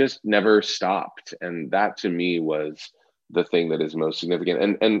 He just never stopped. And that to me was the thing that is most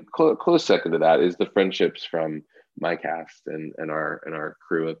significant. And close second to that is the friendships from my cast and our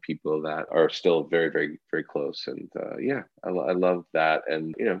crew of people that are still very, very, very close. And yeah, I love that.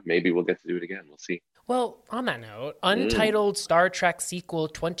 And maybe we'll get to do it again. We'll see. Well, on that note, Untitled Star Trek Sequel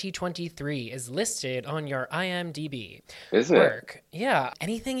 2023 is listed on your IMDb. Is it? Work. Yeah.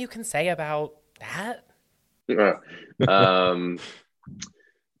 Anything you can say about that?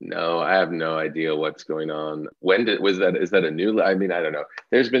 No, I have no idea what's going on. Is that a new? I mean, I don't know.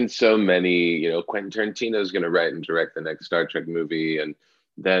 There's been so many. Quentin Tarantino is going to write and direct the next Star Trek movie, and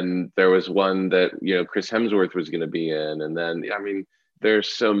then there was one that Chris Hemsworth was going to be in, and then I mean, there's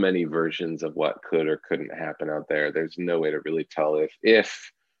so many versions of what could or couldn't happen out there. There's no way to really tell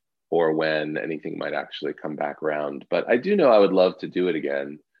if or when anything might actually come back around. But I do know I would love to do it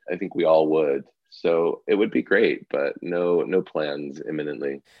again. I think we all would. So it would be great, but no plans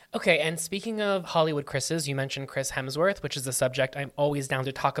imminently. Okay, and speaking of Hollywood Chris's, you mentioned Chris Hemsworth, which is a subject I'm always down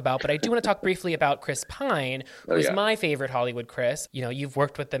to talk about, but I do want to talk briefly about Chris Pine, who is my favorite Hollywood Chris. You've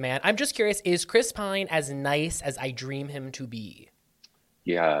worked with the man. I'm just curious, is Chris Pine as nice as I dream him to be?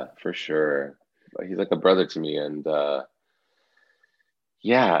 Yeah, for sure. He's like a brother to me. And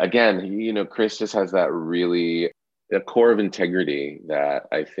yeah, again, Chris just has that really a core of integrity that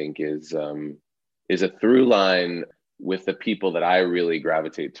I think is a through line with the people that I really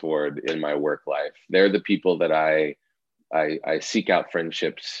gravitate toward in my work life. They're the people that I seek out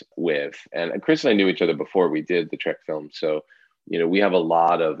friendships with. And Chris and I knew each other before we did the Trek film. So, we have a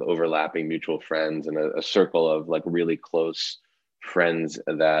lot of overlapping mutual friends and a circle of like really close friends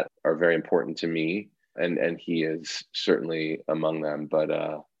that are very important to me. And he is certainly among them. But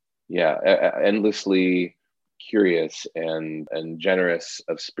yeah, endlessly curious and generous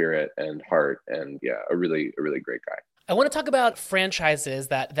of spirit and heart, and yeah, a really great guy. I want to talk about franchises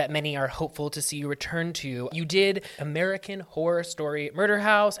that many are hopeful to see you return to. You did American Horror Story Murder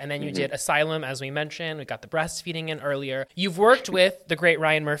House, and then you did Asylum, as we mentioned. We got the breastfeeding in earlier. You've worked with the great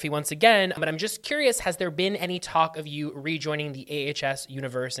Ryan Murphy once again, but I'm just curious, has there been any talk of you rejoining the AHS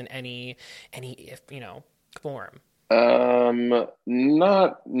universe in any form? No.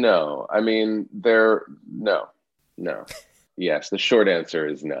 I mean, no. Yes, the short answer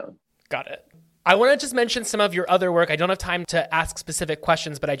is no. Got it. I want to just mention some of your other work. I don't have time to ask specific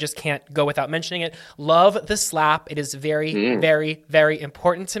questions, but I just can't go without mentioning it. Love the Slap. It is very, very, very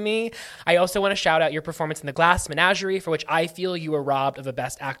important to me. I also want to shout out your performance in The Glass Menagerie, for which I feel you were robbed of a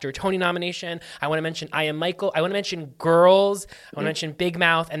Best Actor Tony nomination. I want to mention I Am Michael. I want to mention Girls. I want to mention Big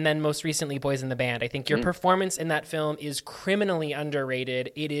Mouth, and then most recently Boys in the Band. I think your performance in that film is criminally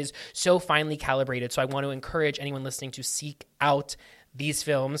underrated. It is so finely calibrated. So I want to encourage anyone listening to seek out these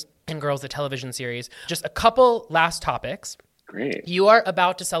films and Girls, the television series. Just a couple last topics. Great. You are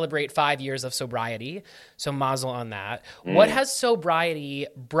about to celebrate 5 years of sobriety, so mazel on that. What has sobriety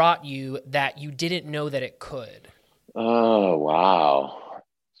brought you that you didn't know that it could? Oh, wow.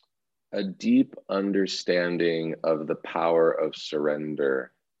 A deep understanding of the power of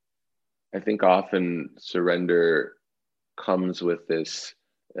surrender. I think often surrender comes with this,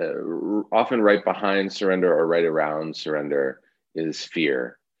 often right behind surrender or right around surrender is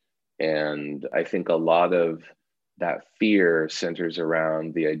fear. And I think a lot of that fear centers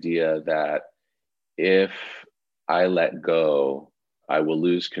around the idea that if I let go, I will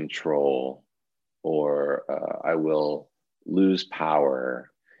lose control, or I will lose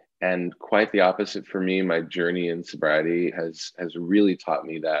power. And quite the opposite for me. My journey in sobriety has really taught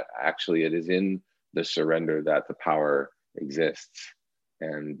me that actually it is in the surrender that the power exists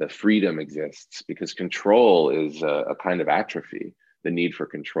and the freedom exists, because control is a kind of atrophy. The need for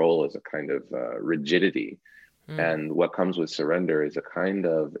control is a kind of rigidity. And what comes with surrender is a kind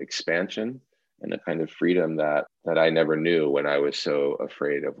of expansion and a kind of freedom that I never knew when I was so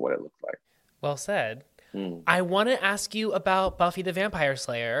afraid of what it looked like. Well said. I want to ask you about Buffy the Vampire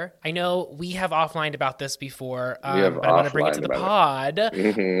Slayer. I know we have offlined about this before, but I want to bring it to the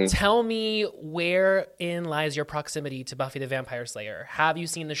pod. Tell me, wherein lies your proximity to Buffy the Vampire Slayer? Have you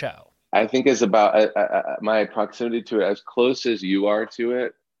seen the show? I think it's about my proximity to it. As close as you are to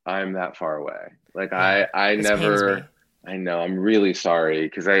it, I'm that far away. Like I never, I know, I'm really sorry,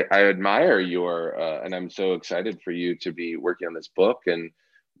 because I admire your, and I'm so excited for you to be working on this book. And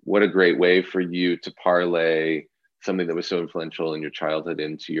what a great way for you to parlay something that was so influential in your childhood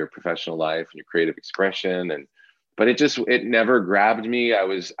into your professional life and your creative expression. But it never grabbed me. I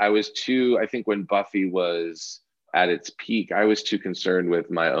think when Buffy was at its peak, I was too concerned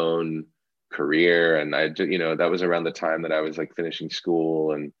with my own career. And that was around the time that I was like finishing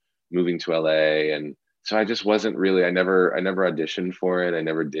school and moving to LA. And so I just wasn't really, I never auditioned for it. I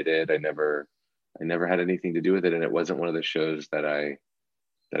never did it. I never I never had anything to do with it, and it wasn't one of the shows that I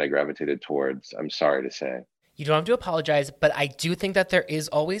gravitated towards. I'm sorry to say. You don't have to apologize, but I do think that there is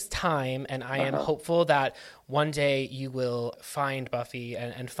always time, and I am hopeful that one day you will find Buffy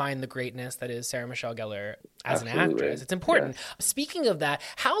and find the greatness that is Sarah Michelle Gellar as Absolutely. an actress. It's important. Yes. Speaking of that,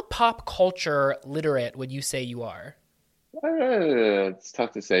 how pop culture literate would you say you are? It's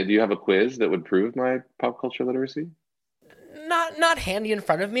tough to say. Do you have a quiz that would prove my pop culture literacy? Not handy in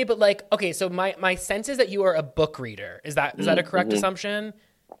front of me, but like, okay, so my sense is that you are a book reader. Is that a correct assumption?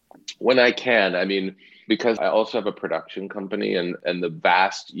 When I can. I mean, because I also have a production company, and the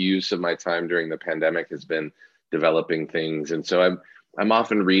vast use of my time during the pandemic has been developing things. And so I'm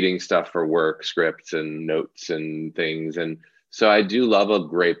often reading stuff for work, scripts and notes and things. And so I do love a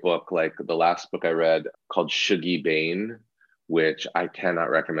great book, like the last book I read called Shuggie Bain, which I cannot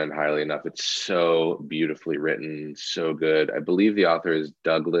recommend highly enough. It's so beautifully written, so good. I believe the author is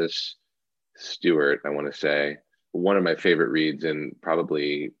Douglas Stewart, I want to say. One of my favorite reads in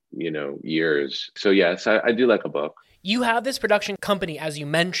probably, years. So yes, I do like a book. You have this production company, as you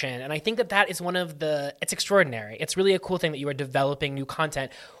mentioned, and I think that is it's extraordinary. It's really a cool thing that you are developing new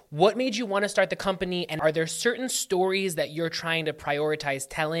content. What made you want to start the company, and are there certain stories that you're trying to prioritize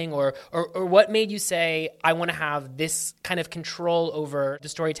telling, or what made you say, I want to have this kind of control over the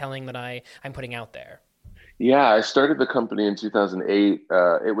storytelling that I'm putting out there? Yeah, I started the company in 2008.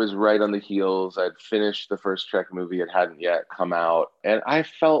 It was right on the heels. I'd finished the first Trek movie. It hadn't yet come out. And I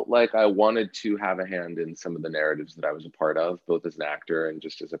felt like I wanted to have a hand in some of the narratives that I was a part of, both as an actor and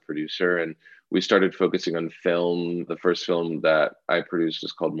just as a producer. And we started focusing on film. The first film that I produced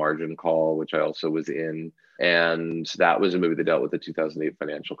was called Margin Call, which I also was in. And that was a movie that dealt with the 2008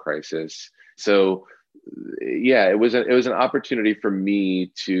 financial crisis. So yeah, it was an opportunity for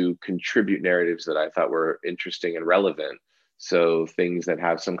me to contribute narratives that I thought were interesting and relevant. So things that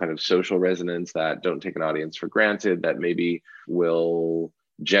have some kind of social resonance, that don't take an audience for granted, that maybe will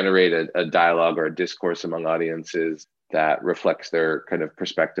generate a dialogue or a discourse among audiences that reflects their kind of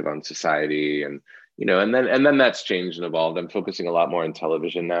perspective on society. And and then that's changed and evolved. I'm focusing a lot more on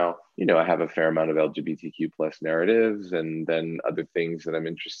television now. I have a fair amount of LGBTQ plus narratives, and then other things that I'm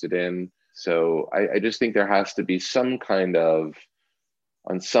interested in. So I just think there has to be some kind of,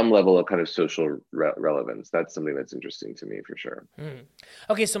 on some level, of kind of social relevance. That's something that's interesting to me for sure.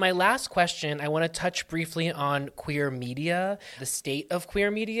 Okay, so my last question, I want to touch briefly on queer media, the state of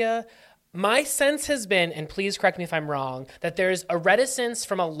queer media. My sense has been, and please correct me if I'm wrong, that there's a reticence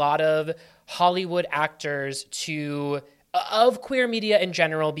from a lot of Hollywood actors of queer media in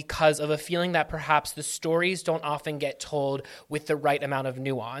general, because of a feeling that perhaps the stories don't often get told with the right amount of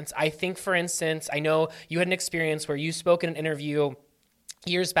nuance. I think, for instance, I know you had an experience where you spoke in an interview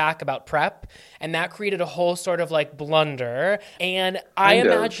years back about PrEP, and that created a whole sort of like blunder. And I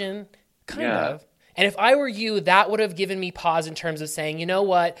imagine, kind of. And if I were you, that would have given me pause in terms of saying, you know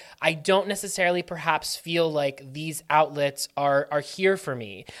what, I don't necessarily perhaps feel like these outlets are here for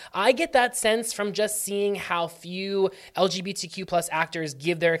me. I get that sense from just seeing how few LGBTQ plus actors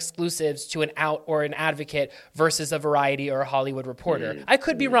give their exclusives to an out or an advocate versus a Variety or a Hollywood Reporter. I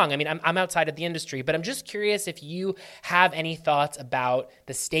could be wrong. I mean, I'm outside of the industry, but I'm just curious if you have any thoughts about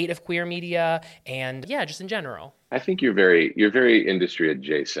the state of queer media and, yeah, just in general. I think you're very industry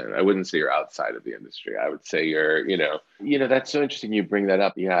adjacent. I wouldn't say you're outside of the industry. I would say you're, that's so interesting you bring that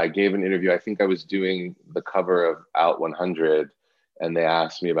up. Yeah, I gave an interview. I think I was doing the cover of Out 100, and they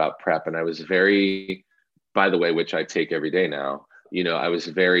asked me about PrEP, and I was very, by the way, which I take every day now, I was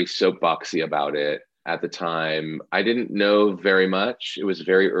very soapboxy about it at the time. I didn't know very much. It was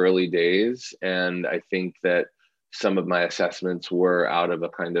very early days, and I think that some of my assessments were out of a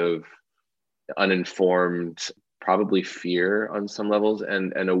kind of uninformed, probably fear on some levels,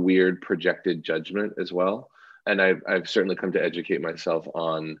 and a weird projected judgment as well. And I've certainly come to educate myself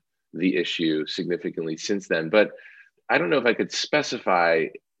on the issue significantly since then. But I don't know if I could specify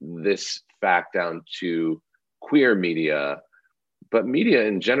this fact down to queer media, but media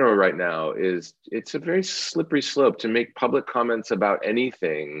in general right now it's a very slippery slope to make public comments about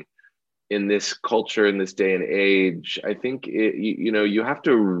anything in this culture, in this day and age. I think you have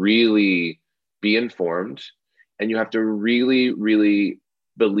to really be informed, and you have to really, really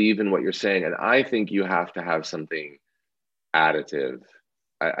believe in what you're saying. And I think you have to have something additive.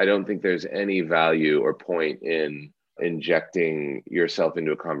 I don't think there's any value or point in injecting yourself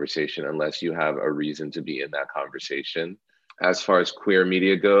into a conversation unless you have a reason to be in that conversation. As far as queer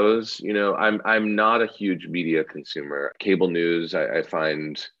media goes, I'm not a huge media consumer. Cable news, I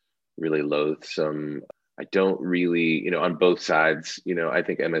find really loathsome. I don't really, on both sides, I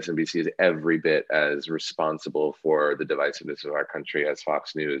think MSNBC is every bit as responsible for the divisiveness of our country as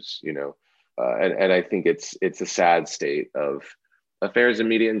Fox News. And I think it's a sad state of affairs in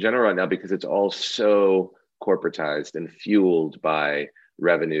media in general right now, because it's all so corporatized and fueled by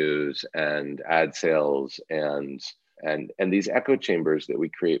revenues and ad sales and these echo chambers that we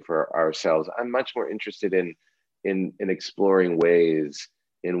create for ourselves. I'm much more interested in exploring ways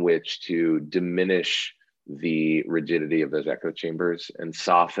in which to diminish the rigidity of those echo chambers and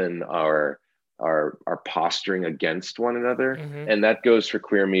soften our posturing against one another. Mm-hmm. And that goes for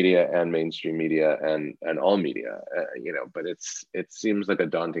queer media and mainstream media and all media, but it seems like a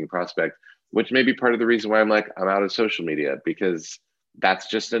daunting prospect, which may be part of the reason why I'm out of social media, because that's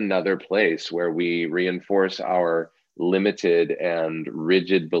just another place where we reinforce our limited and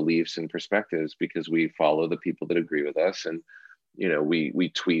rigid beliefs and perspectives because we follow the people that agree with us. And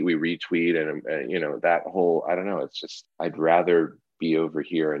we tweet, we retweet, and that whole, I don't know, it's just, I'd rather be over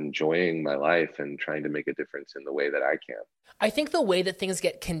here enjoying my life and trying to make a difference in the way that I can. I think the way that things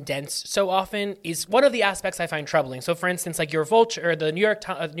get condensed so often is one of the aspects I find troubling. So for instance, like your Vulture, or the New York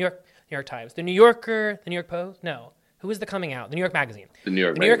Times, the New Yorker, the New York Post, no. Who was the coming out? The New York Magazine. The New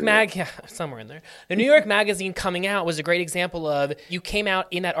York Magazine. Yeah, somewhere in there. The New York Magazine coming out was a great example of, you came out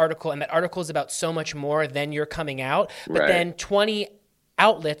in that article, and that article is about so much more than your coming out. But then 20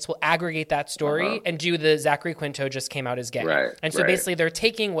 outlets will aggregate that story and do the Zachary Quinto just came out as gay. And so basically they're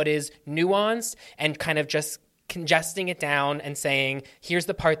taking what is nuanced and kind of just congesting it down and saying, here's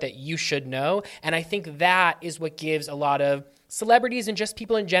the part that you should know. And I think that is what gives a lot of celebrities and just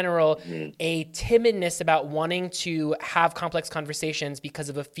people in general a timidness about wanting to have complex conversations because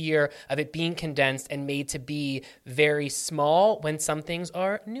of a fear of it being condensed and made to be very small when some things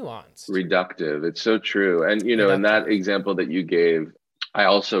are nuanced. Reductive. It's so true. And, in that example that you gave, I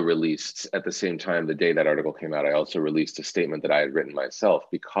also released at the same time, the day that article came out, I also released a statement that I had written myself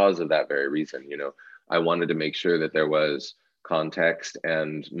because of that very reason. I wanted to make sure that there was context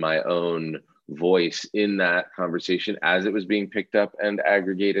and my own voice in that conversation as it was being picked up and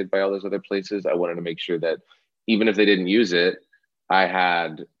aggregated by all those other places. I wanted to make sure that even if they didn't use it, I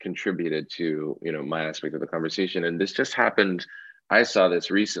had contributed to, my aspect of the conversation. And this just happened. I saw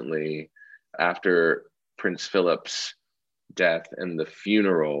this recently after Prince Philip's death and the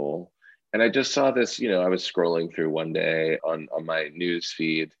funeral. And I just saw this, I was scrolling through one day on my news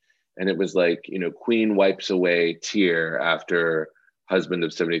feed, and it was like, Queen wipes away tear after husband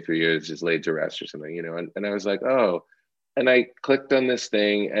of 73 years is laid to rest or something, and I was like, oh, and I clicked on this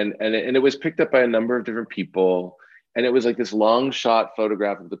thing and it was picked up by a number of different people. And it was like this long shot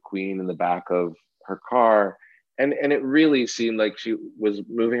photograph of the Queen in the back of her car. And it really seemed like she was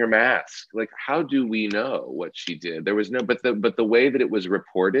moving her mask. Like, how do we know what she did? There was no, but the way that it was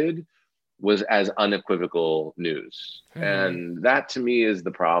reported was as unequivocal news. And that to me is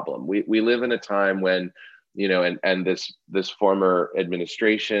the problem. We live in a time when, and this former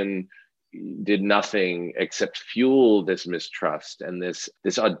administration did nothing except fuel this mistrust and this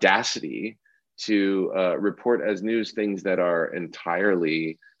audacity to report as news things that are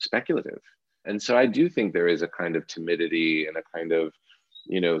entirely speculative. And so I do think there is a kind of timidity and a kind of,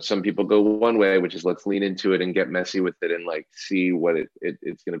 some people go one way, which is let's lean into it and get messy with it and like see what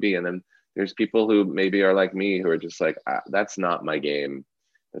it's going to be. And then there's people who maybe are like me who are just like, that's not my game.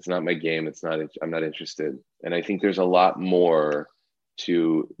 That's not my game. I'm not interested. And I think there's a lot more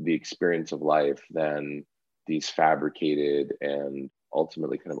to the experience of life than these fabricated and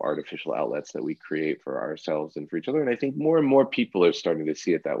ultimately kind of artificial outlets that we create for ourselves and for each other. And I think more and more people are starting to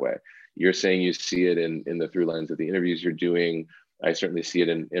see it that way. You're saying you see it in the through lines of the interviews you're doing. I certainly see it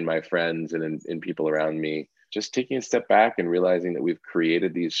in my friends and in people around me. Just taking a step back and realizing that we've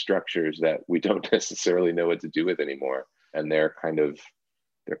created these structures that we don't necessarily know what to do with anymore. And they're kind of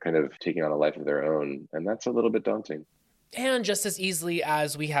taking on a life of their own. And that's a little bit daunting. And just as easily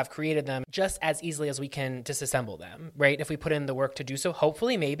as we have created them, just as easily as we can disassemble them, right? If we put in the work to do so,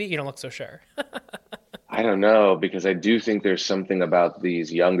 hopefully, maybe. You don't look so sure. I don't know, because I do think there's something about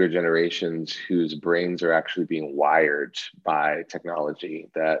these younger generations whose brains are actually being wired by technology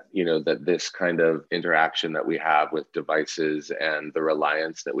that, that this kind of interaction that we have with devices and the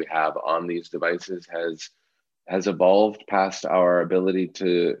reliance that we have on these devices has evolved past our ability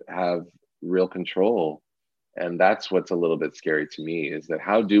to have real control. And that's what's a little bit scary to me, is that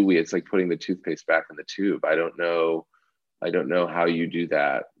it's like putting the toothpaste back in the tube. I don't know how you do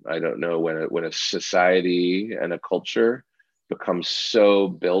that. I don't know when a society and a culture becomes so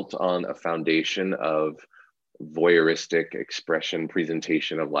built on a foundation of voyeuristic expression,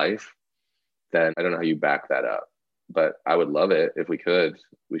 presentation of life, then I don't know how you back that up. But I would love it if we could.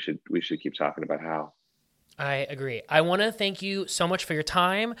 We should keep talking about how. I agree. I want to thank you so much for your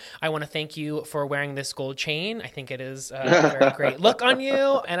time. I want to thank you for wearing this gold chain. I think it is a very great look on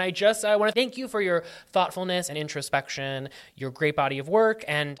you. And I want to thank you for your thoughtfulness and introspection, your great body of work,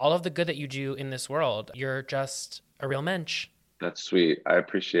 and all of the good that you do in this world. You're just a real mensch. That's sweet. I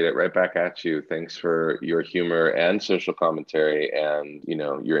appreciate it. Right back at you. Thanks for your humor and social commentary, and, you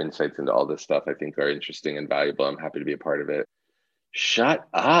know, your insights into all this stuff I think are interesting and valuable. I'm happy to be a part of it. Shut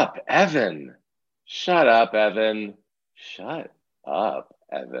up, Evan. Shut up, Evan. Shut up,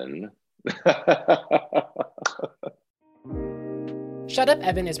 Evan. Shut Up,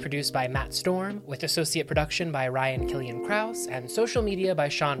 Evan is produced by Matt Storm, with associate production by Ryan Killian Krause and social media by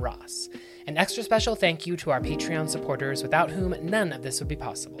Sean Ross. An extra special thank you to our Patreon supporters, without whom none of this would be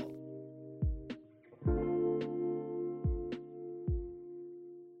possible.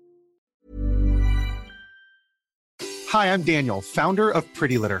 Hi, I'm Daniel, founder of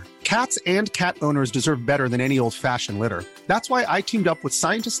Pretty Litter. Cats and cat owners deserve better than any old-fashioned litter. That's why I teamed up with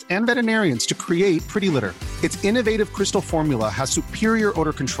scientists and veterinarians to create Pretty Litter. Its innovative crystal formula has superior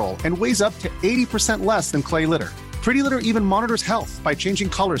odor control and weighs up to 80% less than clay litter. Pretty Litter even monitors health by changing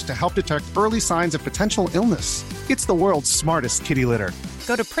colors to help detect early signs of potential illness. It's the world's smartest kitty litter.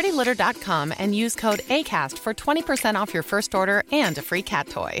 Go to prettylitter.com and use code ACAST for 20% off your first order and a free cat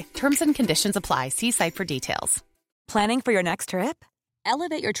toy. Terms and conditions apply. See site for details. Planning for your next trip?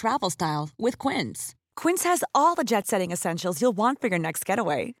 Elevate your travel style with Quince. Quince has all the jet-setting essentials you'll want for your next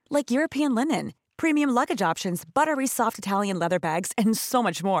getaway, like European linen, premium luggage options, buttery soft Italian leather bags, and so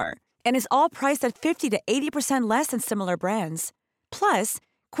much more. And is all priced at 50 to 80% less than similar brands. Plus,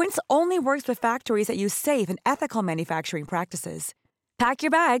 Quince only works with factories that use safe and ethical manufacturing practices. Pack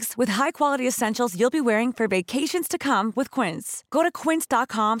your bags with high-quality essentials you'll be wearing for vacations to come with Quince. Go to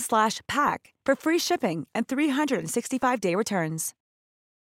quince.com/pack for free shipping and 365-day returns.